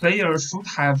this player should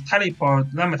have teleport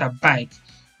Lamata back.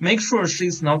 Make sure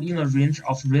she's not in the range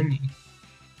of Rennie.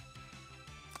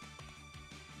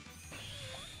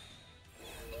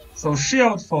 So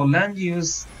shield for land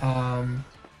use,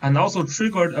 and also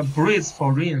triggered a breeze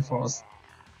for reinforce.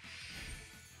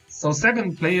 So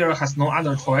second player has no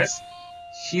other choice.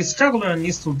 His juggler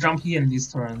needs to jump in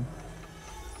this turn.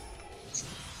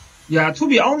 Yeah, to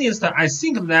be honest, I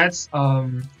think that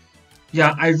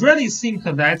yeah, I really think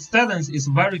that silence is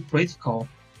very critical.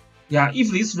 Yeah,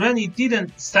 if this Rennie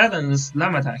didn't silence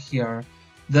Lamata here,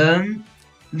 then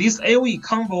this AoE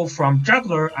combo from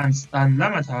Juggler and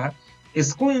Lamata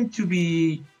is going to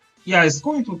be, yeah, it's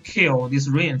going to kill this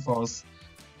Reinforce.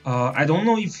 I don't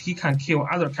know if he can kill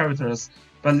other characters,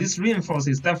 but this Reinforce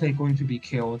is definitely going to be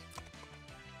killed.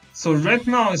 So right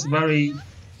now it's very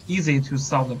easy to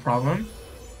solve the problem.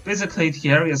 Basically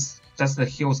here is just the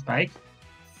heal spike.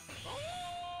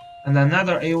 And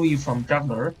another AoE from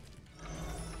Juggler.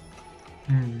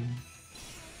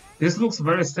 This looks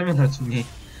very similar to me.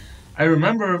 I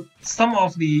remember some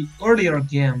of the earlier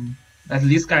game that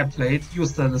this guy played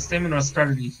used the similar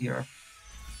strategy here.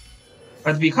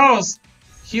 But because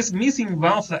he's missing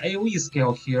one of the AoE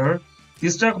skill here,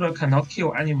 this Juggler cannot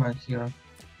kill anyone here.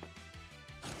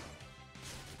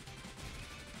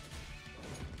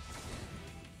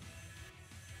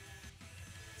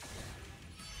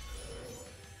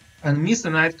 And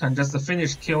Mr. Knight can just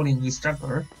finish killing this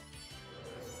Juggler.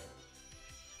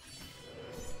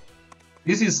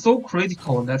 This is so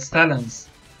critical, that silence.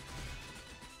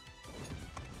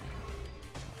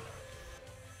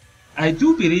 I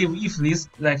do believe if this,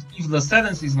 if the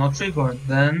silence is not triggered,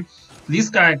 then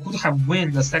this guy could have won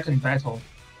the second battle.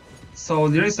 So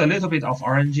there is a little bit of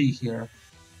RNG here.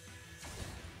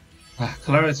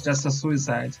 Clara is just a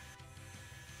suicide.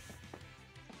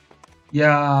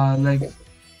 Yeah,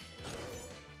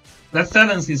 that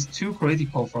silence is too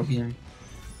critical for him.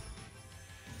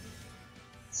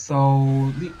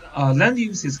 So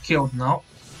Landius is killed now.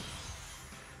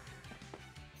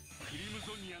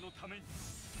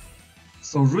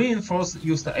 So Reinforce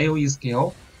used the AoE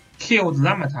skill, killed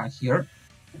Lamata here.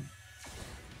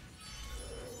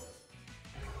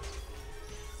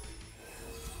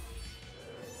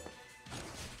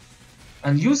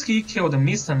 And Yusuke killed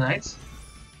Mr. Knight.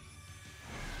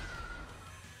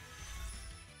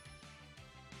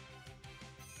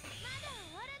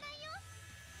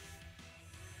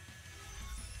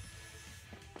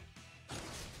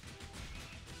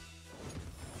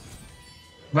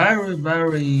 Very,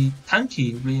 very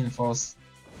tanky Reinforce.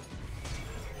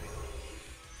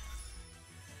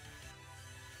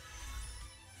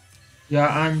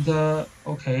 Yeah, and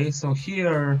okay, so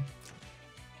here,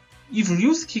 if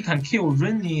Yusuke can kill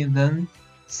Rennie, then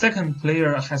second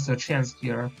player has a chance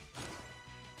here.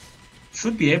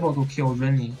 Should be able to kill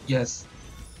Rennie, yes.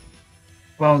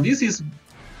 Wow, this is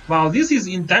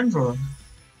in danger.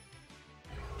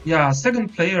 Yeah, first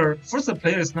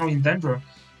player is now in danger.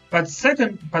 But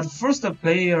first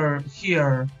player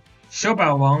here,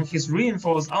 Shoba Wang, his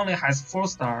Reinforce only has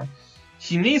 4-star.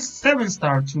 He needs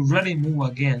 7-star to really move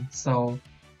again, so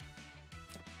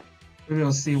we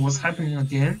will see what's happening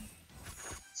again.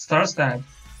 Star stab.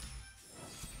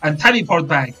 And teleport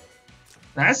back.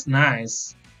 That's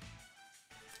nice.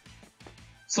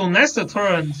 So next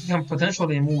turn, he can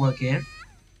potentially move again.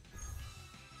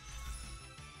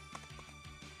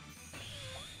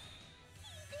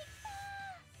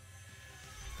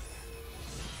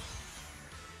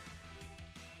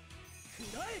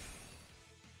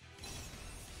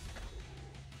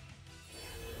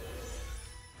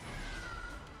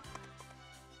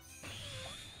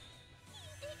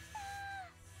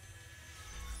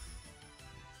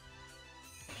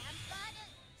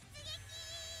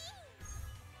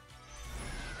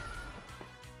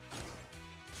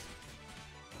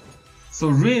 So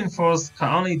Reinforce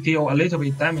can only deal a little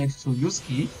bit damage to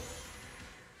Yusuke.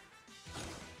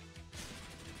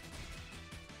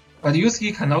 But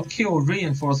Yusuke cannot kill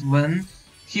Reinforce when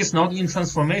he's not in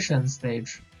transformation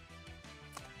stage.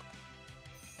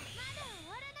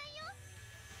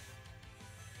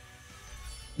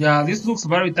 Yeah, this looks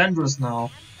very dangerous now.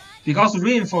 Because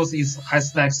Reinforce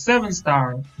has like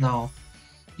 7-star now.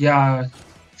 Yeah,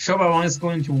 Shoba Wang is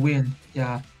going to win.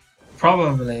 Yeah,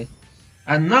 probably.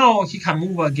 And now he can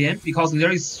move again because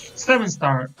there is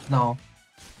 7-star now.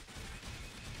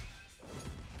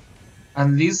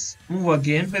 And this move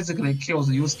again basically kills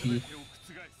Yusuke.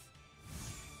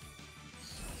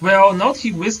 Well, not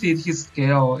he wasted his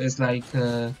skill, it's like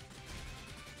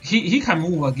he can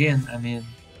move again, I mean.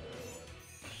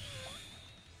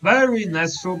 Very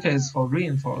nice showcase for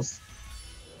Reinforce.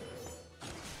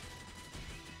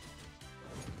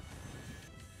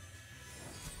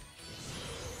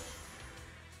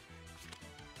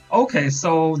 Okay,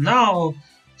 so now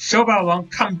Shoba Wang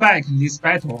come back in this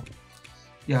battle.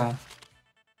 Yeah.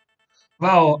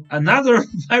 Well, another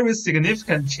very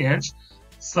significant change.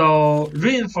 So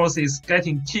Reinforce is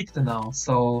getting kicked now.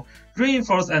 So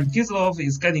Reinforce and Gizlov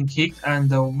is getting kicked, and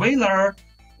the Whaler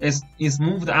is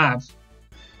moved up.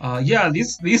 Yeah,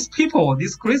 these people,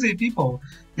 these crazy people,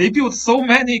 they built so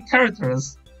many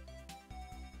characters.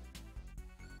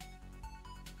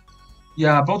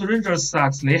 Yeah, both Rangers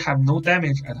sucks. They have no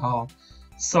damage at all.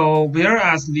 So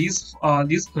whereas this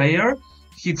player,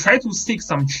 he tried to seek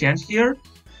some change here.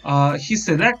 He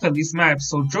selected this map,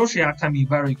 so Joshua can be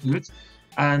very good.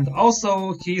 And also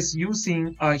he's using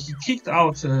he kicked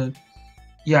out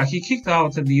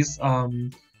this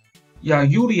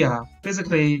Yulia.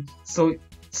 Basically,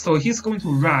 so he's going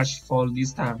to rush for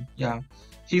this time. Yeah.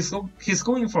 He's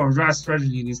going for a rush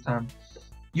strategy this time.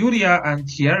 Yulia and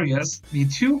Tiarius, the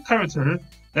two characters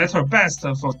that are best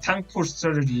for tank push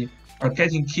strategy, are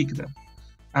getting kicked.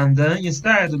 And then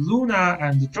instead, Luna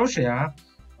and Joshua,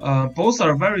 both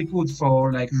are very good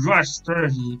for like rush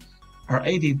strategy, are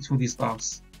added to this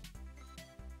box.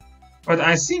 But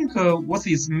I think what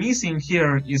is missing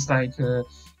here is like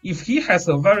if he has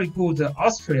a very good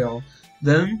Austral,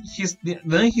 then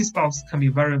his box can be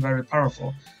very, very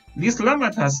powerful. This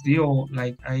Lamata still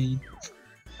like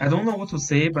I don't know what to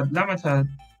say, but Lamata,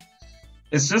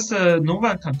 it's just no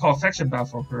one can call faction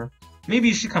buff for her.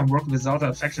 Maybe she can work without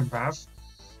a faction buff.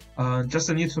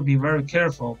 Just need to be very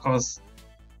careful, because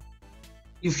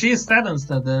if she is silenced,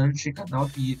 then she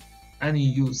cannot be any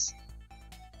use.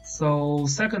 So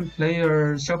second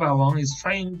player, Xiaoba Wang, is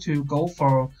trying to go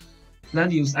for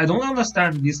land use. I don't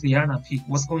understand this Liana pick.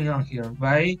 What's going on here?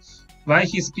 Why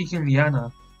he's picking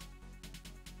Liana?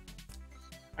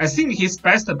 I think his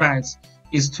best bet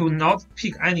is to not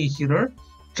pick any healer,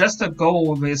 just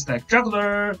go with like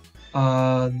Juggler,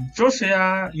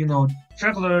 Joshua,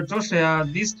 Juggler, Joshua,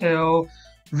 Listel,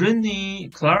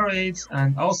 Rini, Claret,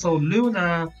 and also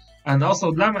Luna, and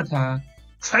also Lamata.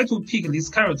 Try to pick these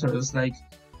characters, like,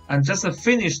 and just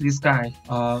finish this guy,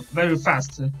 very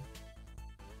fast.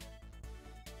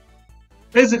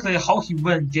 Basically, how he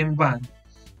won game 1.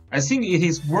 I think it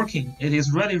is working. It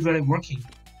is really, really working.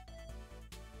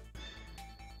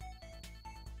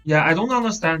 Yeah, I don't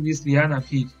understand this Liana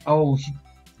pick. Oh,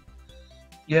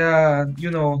 yeah,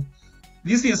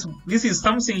 this is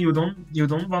something you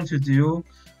don't want to do.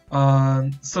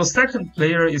 So second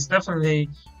player is definitely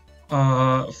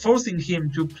forcing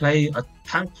him to play a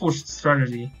tank push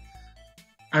strategy,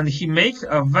 and he makes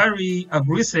a very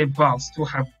aggressive box to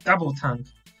have double tank.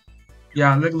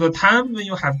 Yeah, like the time when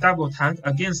you have double tank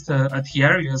against a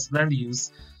Tiarius land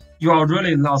use, you are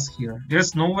really lost here.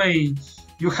 There's no way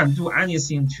you can do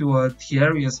anything to a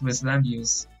Tiarius with land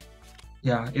use.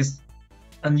 Yeah,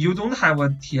 and you don't have a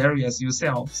Tiarius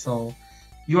yourself, so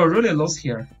you are really lost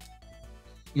here.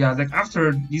 Yeah, like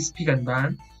after this pick and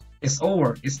ban, it's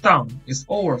over, it's done, it's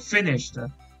over, finished.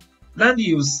 Land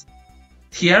use,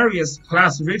 Tiarius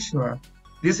plus Ritual,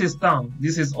 this is done,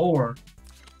 this is over.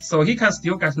 So he can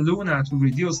still get Luna to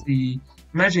reduce the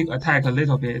magic attack a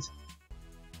little bit.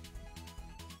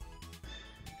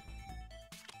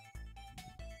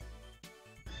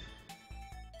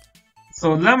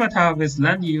 So Lamata with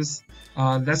land use,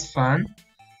 that's fun.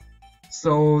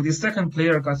 So the second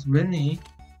player got Rini.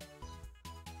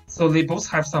 So they both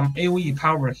have some AoE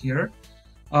power here.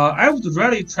 I would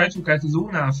really try to get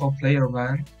Luna for player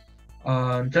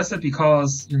 1, just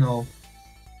because,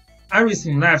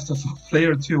 everything left for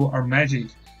player 2 are magic,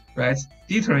 right?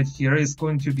 Detroit here is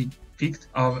going to be picked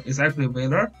of is actually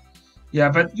Whaler. Yeah,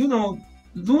 but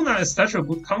Luna is such a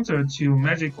good counter to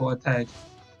magical attack.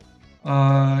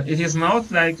 It is not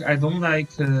like I don't like.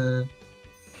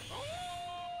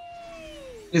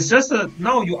 It's just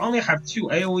now you only have 2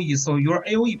 AoE, so your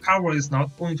AoE power is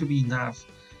not going to be enough.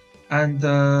 And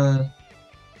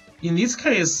in this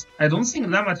case, I don't think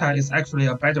Lamata is actually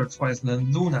a better choice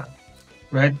than Luna,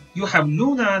 right? You have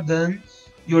Luna, then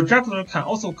your juggler can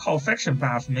also call faction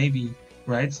buff, maybe,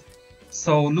 right?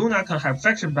 So Luna can have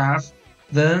faction buff.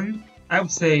 Then I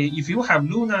would say if you have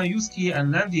Luna, Yusuke,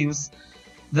 and Landius,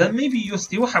 then maybe you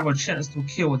still have a chance to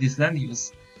kill this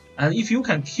Landius. And if you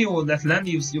can kill that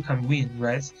Landius, you can win,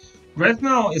 right? Right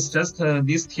now, it's just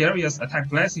this Tiarius attack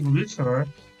blessing ritual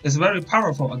is very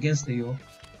powerful against you.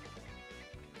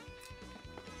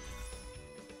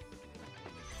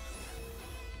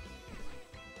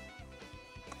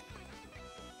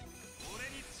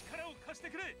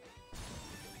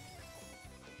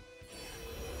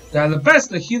 Yeah, the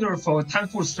best healer for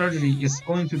tank push strategy is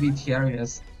going to be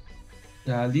Tiarius.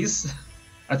 Yeah, this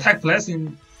attack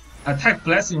blessing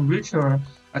ritual,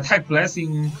 attack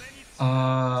blessing,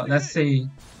 let's say,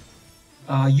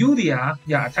 Yulia,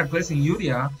 yeah, attack blessing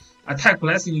Yulia, attack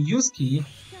blessing Yusuke,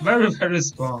 very, very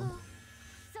strong.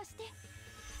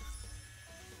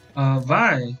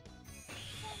 Why?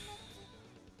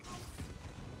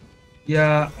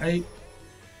 Yeah,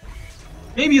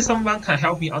 maybe someone can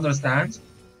help me understand.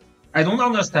 I don't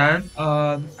understand.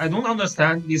 I don't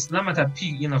understand this Lamata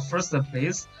pick in the first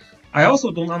place. I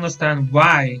also don't understand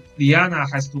why Liana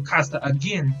has to cast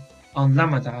again on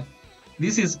Lambda.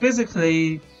 This is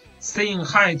basically saying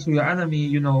hi to your enemy,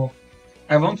 you know,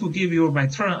 I want to give you my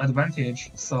turn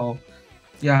advantage. So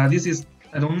yeah, this is,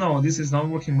 I don't know, this is not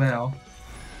working well.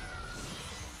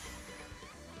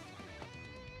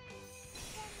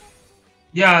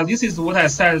 Yeah, this is what I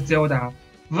said, Zelda.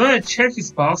 When I check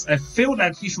his box, I feel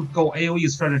like he should go AoE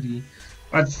strategy.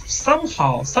 But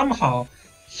somehow,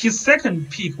 his second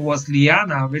pick was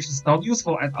Liana, which is not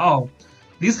useful at all.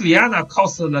 This Liana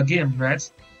cost the game, right?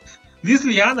 This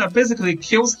Liana basically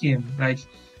kills him. Like,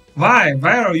 why?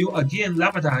 Why are you again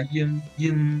Lambda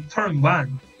in turn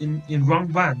 1, in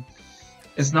round 1?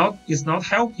 It's not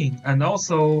helping. And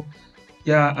also,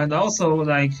 yeah, and also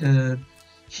like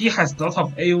he has a lot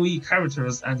of AoE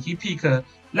characters, and he pick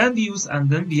Landius and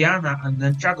then Liana and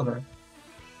then Juggler.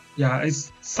 Yeah,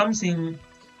 it's something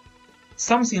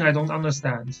I don't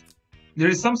understand. There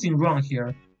is something wrong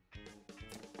here.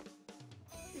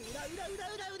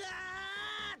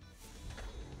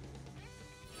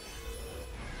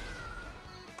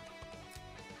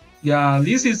 Yeah,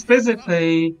 this is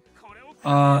basically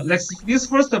like this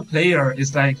first player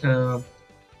is like you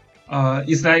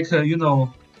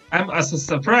know, I'm as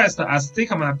surprised as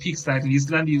Sigma picks like this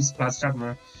Landius plus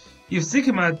Juggler. If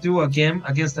Sigma do a game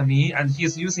against me and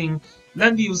he's using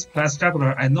Landius plus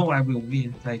Juggler, I know I will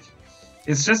win. Like,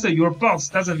 it's just that your box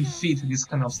doesn't fit this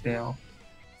kind of style.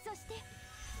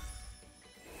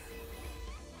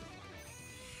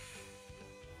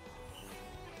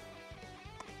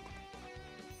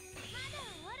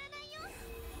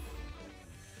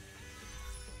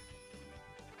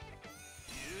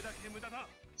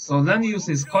 So Landius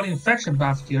is calling faction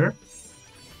buff here.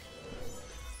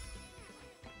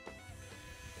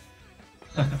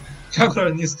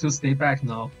 Juggler needs to stay back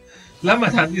now.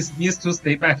 Lambda needs to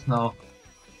stay back now.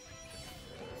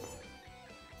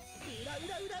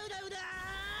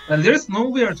 And there's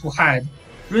nowhere to hide.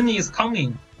 Rini is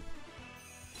coming.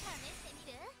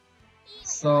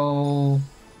 So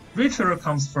Richter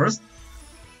comes first.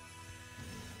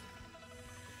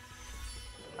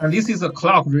 And this is a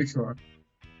clock Richter.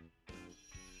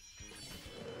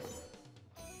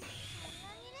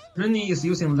 Rini is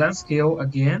using land scale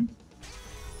again.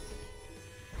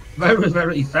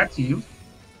 Very effective.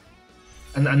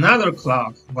 And another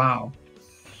clock. Wow.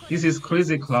 This is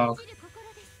crazy clock.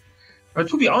 But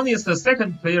to be honest, the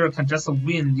second player can just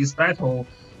win this battle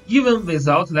even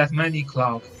without that many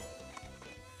clock.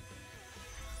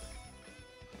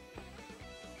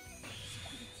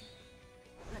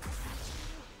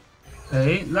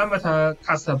 Okay, Lambda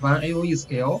casts a 1 AoE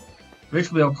skill,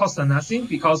 which will cost nothing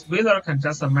because Wheeler can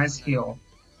just mass heal.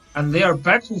 And they are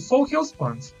back to full health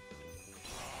points.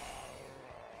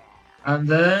 And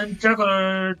then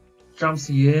Juggler jumps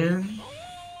in,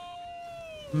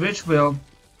 which will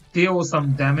deal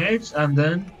some damage, and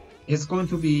then it's going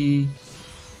to be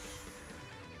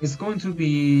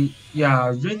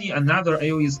yeah, Rini another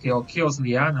AoE skill kills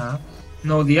Liana.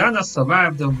 No, Liana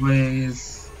survived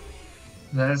with,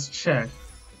 let's check,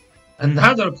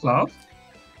 another clock.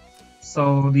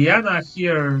 So Liana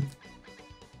here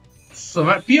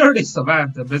barely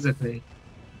survived basically.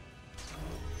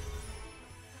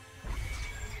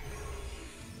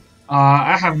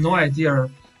 I have no idea.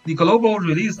 The global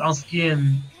release on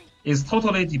skin is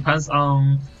totally depends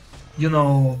on, you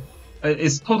know,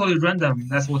 it's totally random.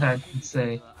 That's what I would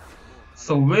say.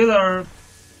 So Wheeler,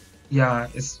 yeah,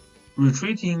 is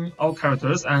retreating all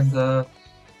characters, and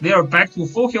they are back to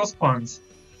full health points,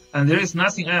 and there is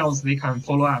nothing else they can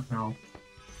follow up now.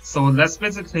 So that's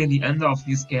basically the end of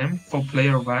this game for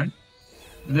player 1.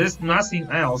 There's nothing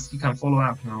else he can follow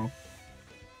up now.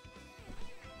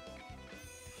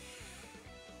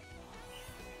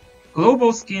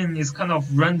 Global skin is kind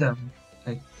of random.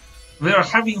 Like, we are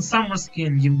having summer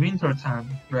skin in winter time,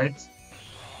 right?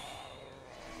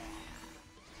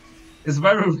 It's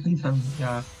very random,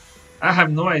 yeah. I have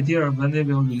no idea when they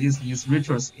will release this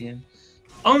richer skin.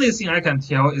 Only thing I can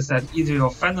tell is that it will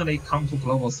finally come to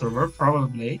global server,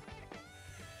 probably.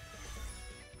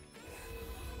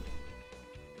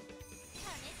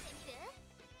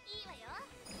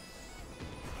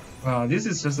 Wow, this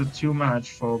is just too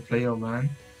much for player 1.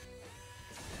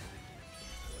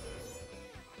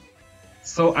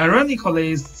 So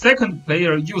ironically, second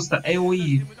player used the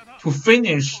AoE to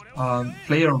finish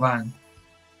player 1.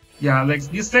 Yeah, like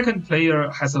this second player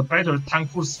has a better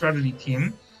tankful strategy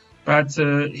team, but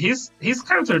his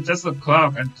character just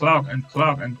clock and clock and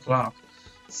clock and clock.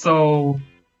 So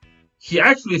he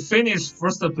actually finished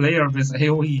first player with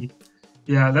AoE.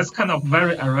 Yeah, that's kind of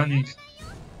very ironic.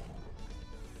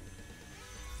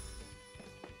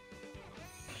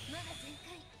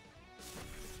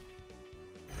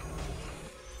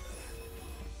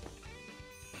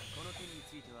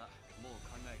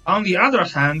 On the other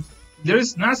hand, there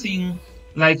is nothing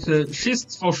like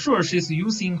she's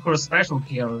using her special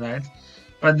care, right?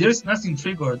 But there is nothing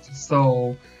triggered.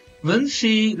 So when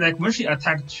she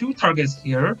attacked 2 targets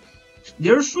here,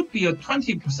 there should be a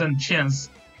 20% chance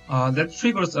that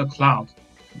triggers a cloud,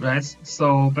 right?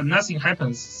 So but nothing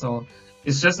happens. So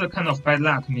it's just a kind of bad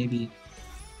luck maybe.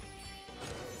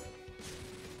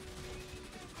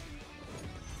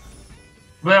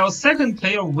 Well, second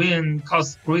player win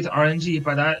caused great RNG,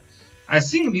 but I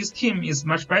think this team is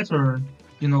much better,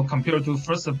 you know, compared to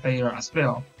first player as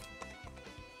well.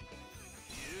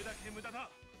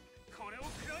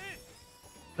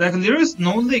 Like there is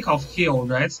no lack of heal,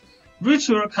 right?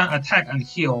 Ritual can attack and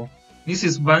heal. This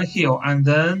is one heal, and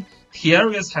then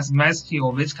Tiarius has mass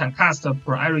heal, which can cast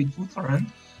per every 2 turns.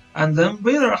 And then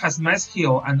Vader has mass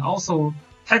heal and also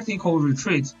technical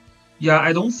retreat. Yeah,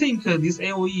 I don't think this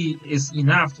AoE is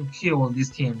enough to kill this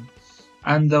team.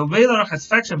 And Vader has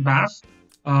faction buff.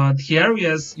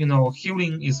 Tiarius, you know,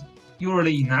 healing is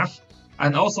usually enough.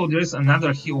 And also there is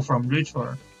another heal from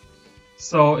Ritual.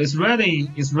 So it's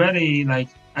really like,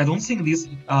 I don't think this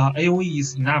AoE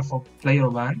is enough for player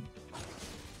 1.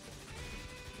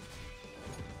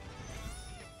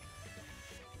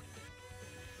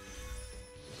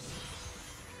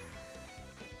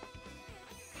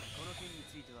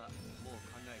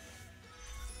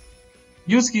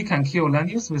 Yusuke can kill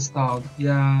Langrisser with Dog,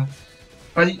 yeah.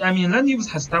 But I mean, Langrisser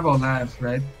has double life,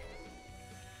 right?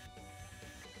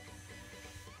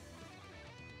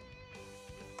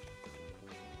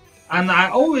 And I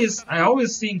always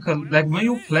think like when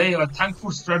you play a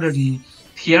tankful strategy,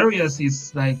 Tiarius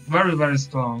is like very, very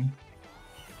strong.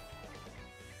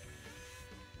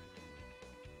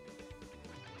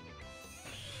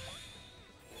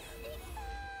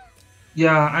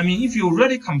 Yeah, I mean, if you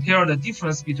really compare the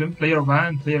difference between player 1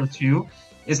 and player 2,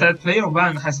 is that player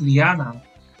 1 has Liana,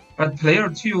 but player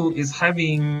 2 is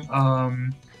having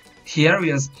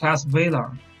Tiarius plus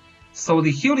Vela. So the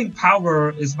healing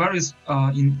power is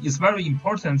very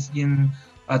important in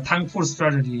a tankful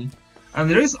strategy. And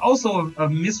there is also a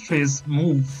mistress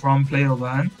move from player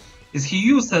 1, is he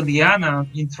used Liana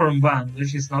in turn 1,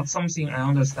 which is not something I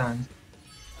understand.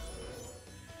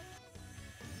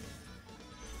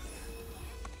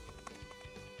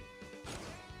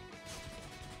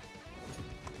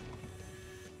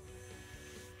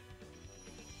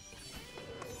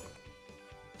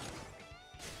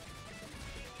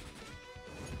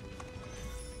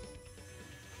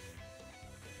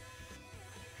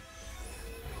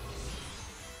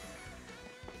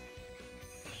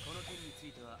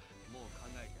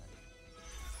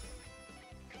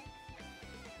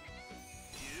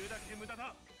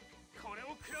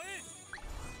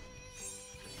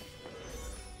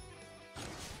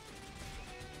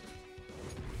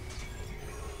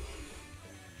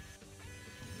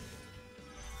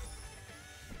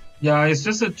 Yeah, it's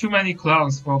just too many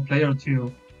clouds for player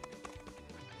 2.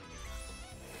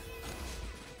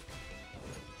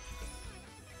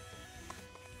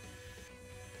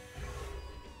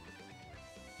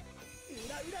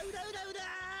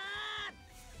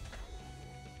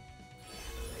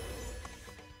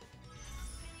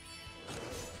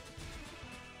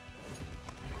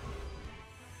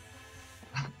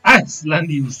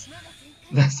 Icelandius.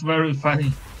 That's very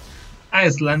funny.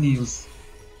 Icelandius.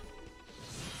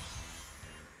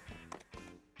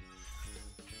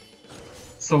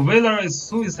 So Wheeler is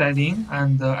suiciding,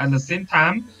 and at the same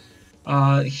time,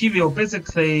 he will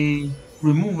basically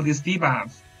remove this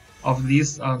debuff of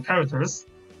these characters.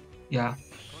 Yeah.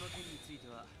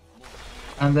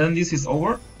 And then this is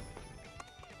over.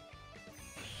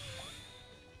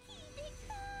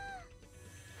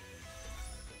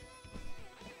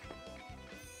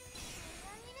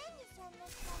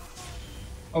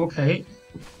 Okay.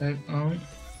 Back on.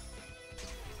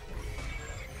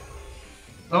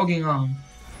 Logging on.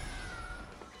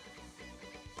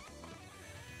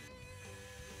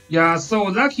 Yeah, so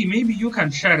Lucky, maybe you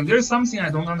can check. There's something I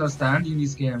don't understand in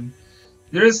this game.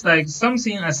 There is like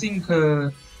something I think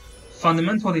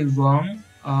fundamentally wrong.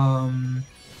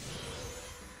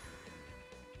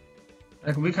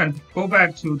 Like we can go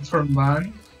back to turn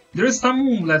 1. There is some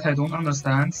move that I don't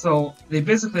understand. So they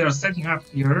basically are setting up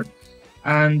here,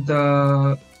 and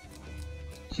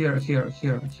here.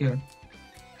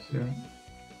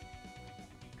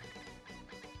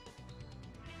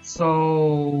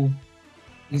 So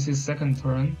this is second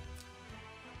turn.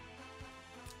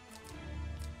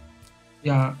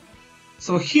 Yeah.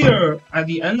 So here at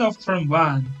the end of turn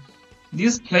 1,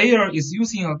 this player is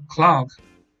using a clock.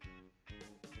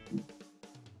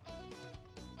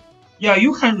 Yeah,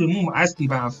 you can remove ice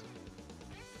debuff.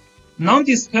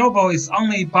 Non-dispellable is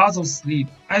only Basil Sleep.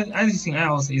 Anything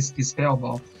else is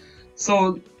dispellable.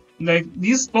 So, like,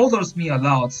 this bothers me a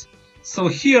lot. So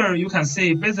here you can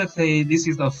see basically this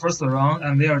is the first round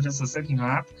and they are just setting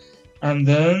up. And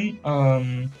then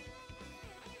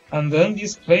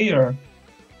this player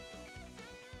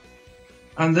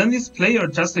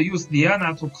just used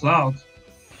Diana to clock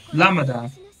Lambda.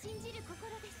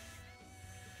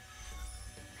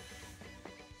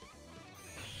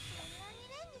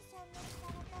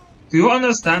 Do you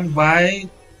understand why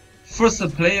first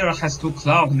player has to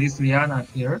clock this Liana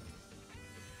here?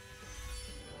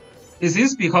 Is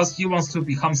this because he wants to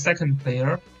become second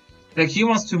player? Like he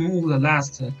wants to move the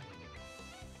last?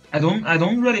 I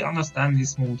don't really understand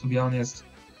this move, to be honest.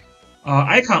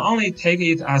 I can only take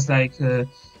it as like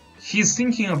he's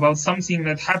thinking about something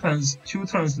that happens 2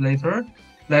 turns later,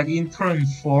 like in turn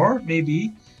 4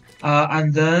 maybe,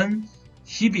 and then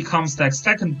he becomes like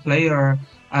second player,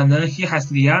 and then he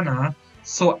has Liana,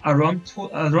 so around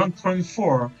turn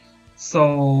 4,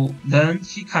 so then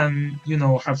he can, you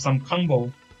know, have some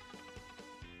combo.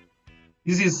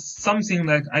 This is something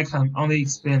like I can only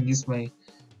explain this way,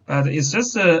 but it's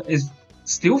just it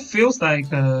still feels like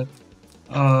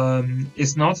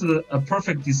it's not a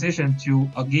perfect decision to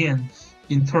again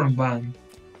in turn 1.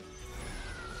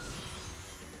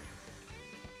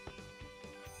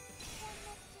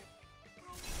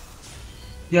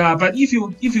 Yeah, but if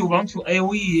you want to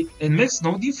AoE, it makes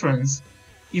no difference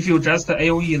if you just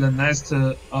AoE the next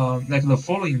like the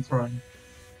following turn,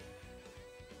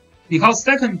 because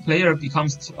second player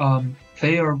becomes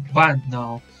player 1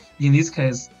 now. In this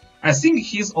case, I think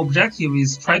his objective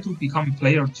is try to become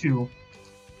player 2.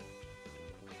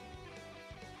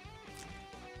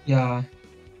 Yeah,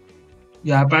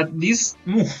 but this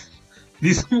move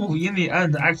in the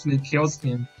end actually kills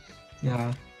him.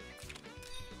 Yeah.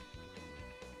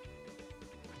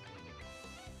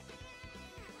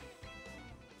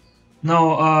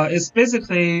 Now, it's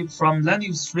basically from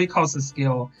Lannive's 3-cost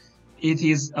skill. It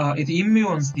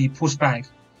immunes the pushback.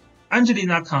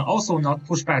 Angelina can also not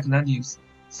push back Lannive's.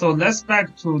 So let's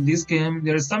back to this game.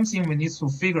 There is something we need to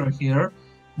figure here.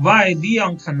 Why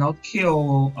Leon cannot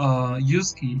kill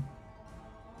Yusuke?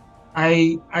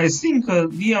 I think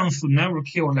Leon should never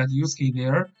kill that Yusuke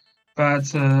there,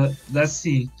 but let's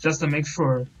see, just to make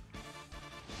sure.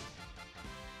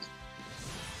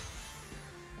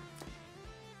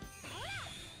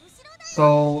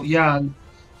 So yeah,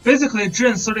 basically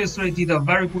Gen33 did a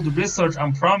very good research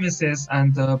on promises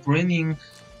and bringing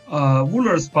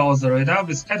Wooler's Ball Zereda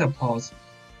with catapult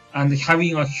and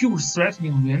having a huge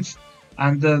threatening range.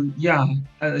 And yeah,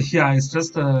 it's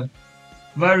just a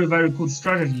very good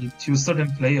strategy to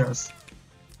certain players.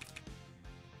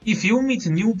 If you meet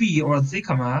newbie or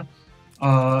Zekama,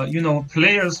 you know,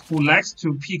 players who likes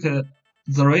to pick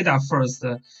Zereda first,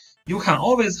 you can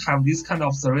always have this kind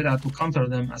of Zereda to counter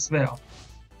them as well.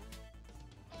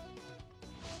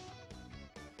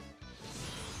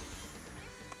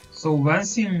 So one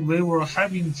thing we were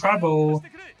having trouble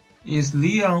is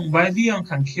Leon, why Leon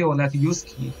can kill that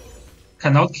Yusuke.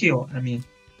 Cannot kill, I mean.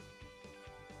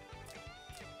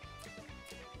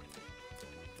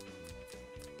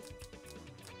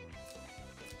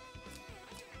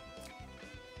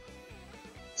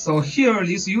 So here,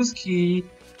 this Yusuke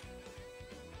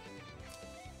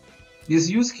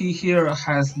here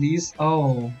has this,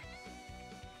 oh.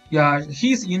 Yeah,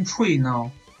 he's in tree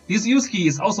now. This Yusuke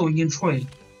is also in tree.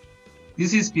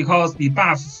 This is because the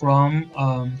buff from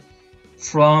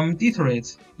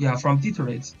Deterrate. Yeah, from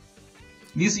Deterrate.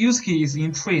 This Yusuke is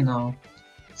in tree now.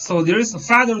 So there is a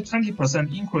further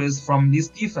 20% increase from this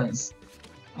defense.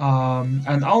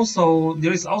 And also,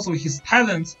 there is also his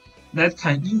talent that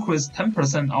can increase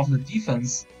 10% of the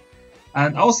defense.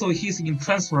 And also he's in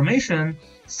transformation,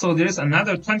 so there's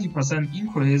another 20%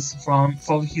 increase for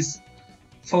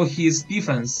his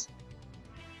defense.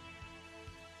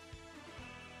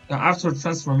 After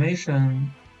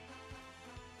transformation,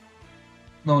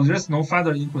 no, there's no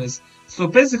further increase. So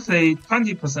basically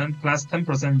 20% plus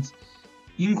 10%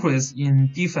 increase in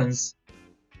defense.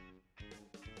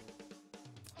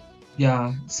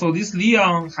 Yeah, so this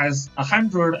Leon has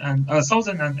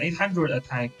 1,800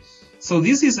 attack. So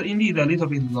this is indeed a little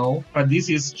bit low, but this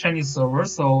is Chinese server,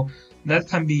 so that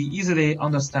can be easily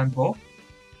understandable.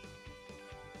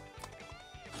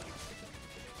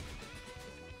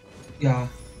 Yeah,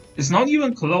 it's not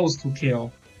even close to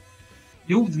kill.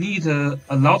 You would need a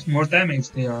lot more damage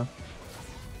there.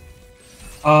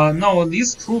 No,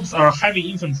 these troops are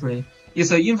heavy infantry.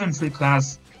 It's an infantry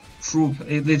class troop.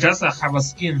 They just have a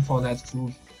skin for that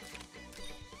troop.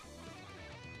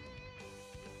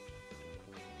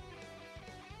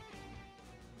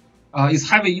 is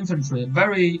heavy infantry.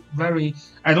 Very, very.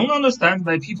 I don't understand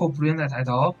why people bring that at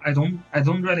all. I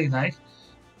don't really like.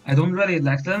 I don't really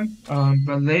like them.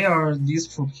 But they are this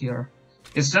troop here.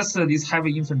 It's just this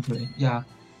heavy infantry. Yeah,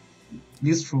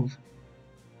 this troop.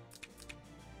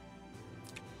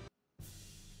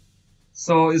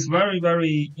 So it's very,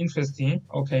 very interesting.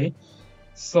 Okay.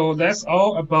 So that's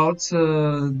all about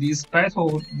this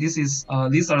battle. These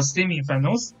are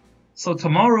semi-finals. So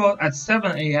tomorrow at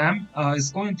 7 a.m.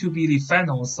 Is going to be the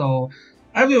final. So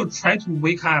I will try to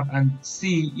wake up and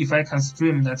see if I can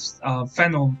stream that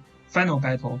final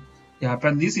battle. Yeah,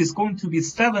 but this is going to be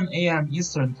 7 a.m.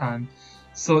 Eastern time.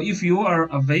 So if you are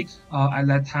awake at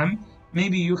that time,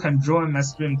 maybe you can join my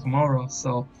stream tomorrow.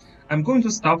 So I'm going to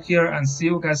stop here and see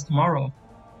you guys tomorrow.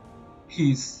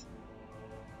 Peace.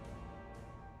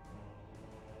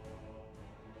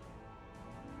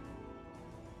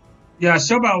 Yeah,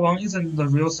 Xiaoba Wang isn't the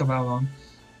real Xiaoba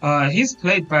Wang. He's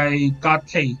played by God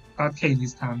K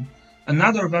this time.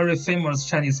 Another very famous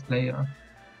Chinese player.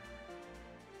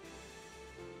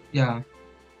 Yeah.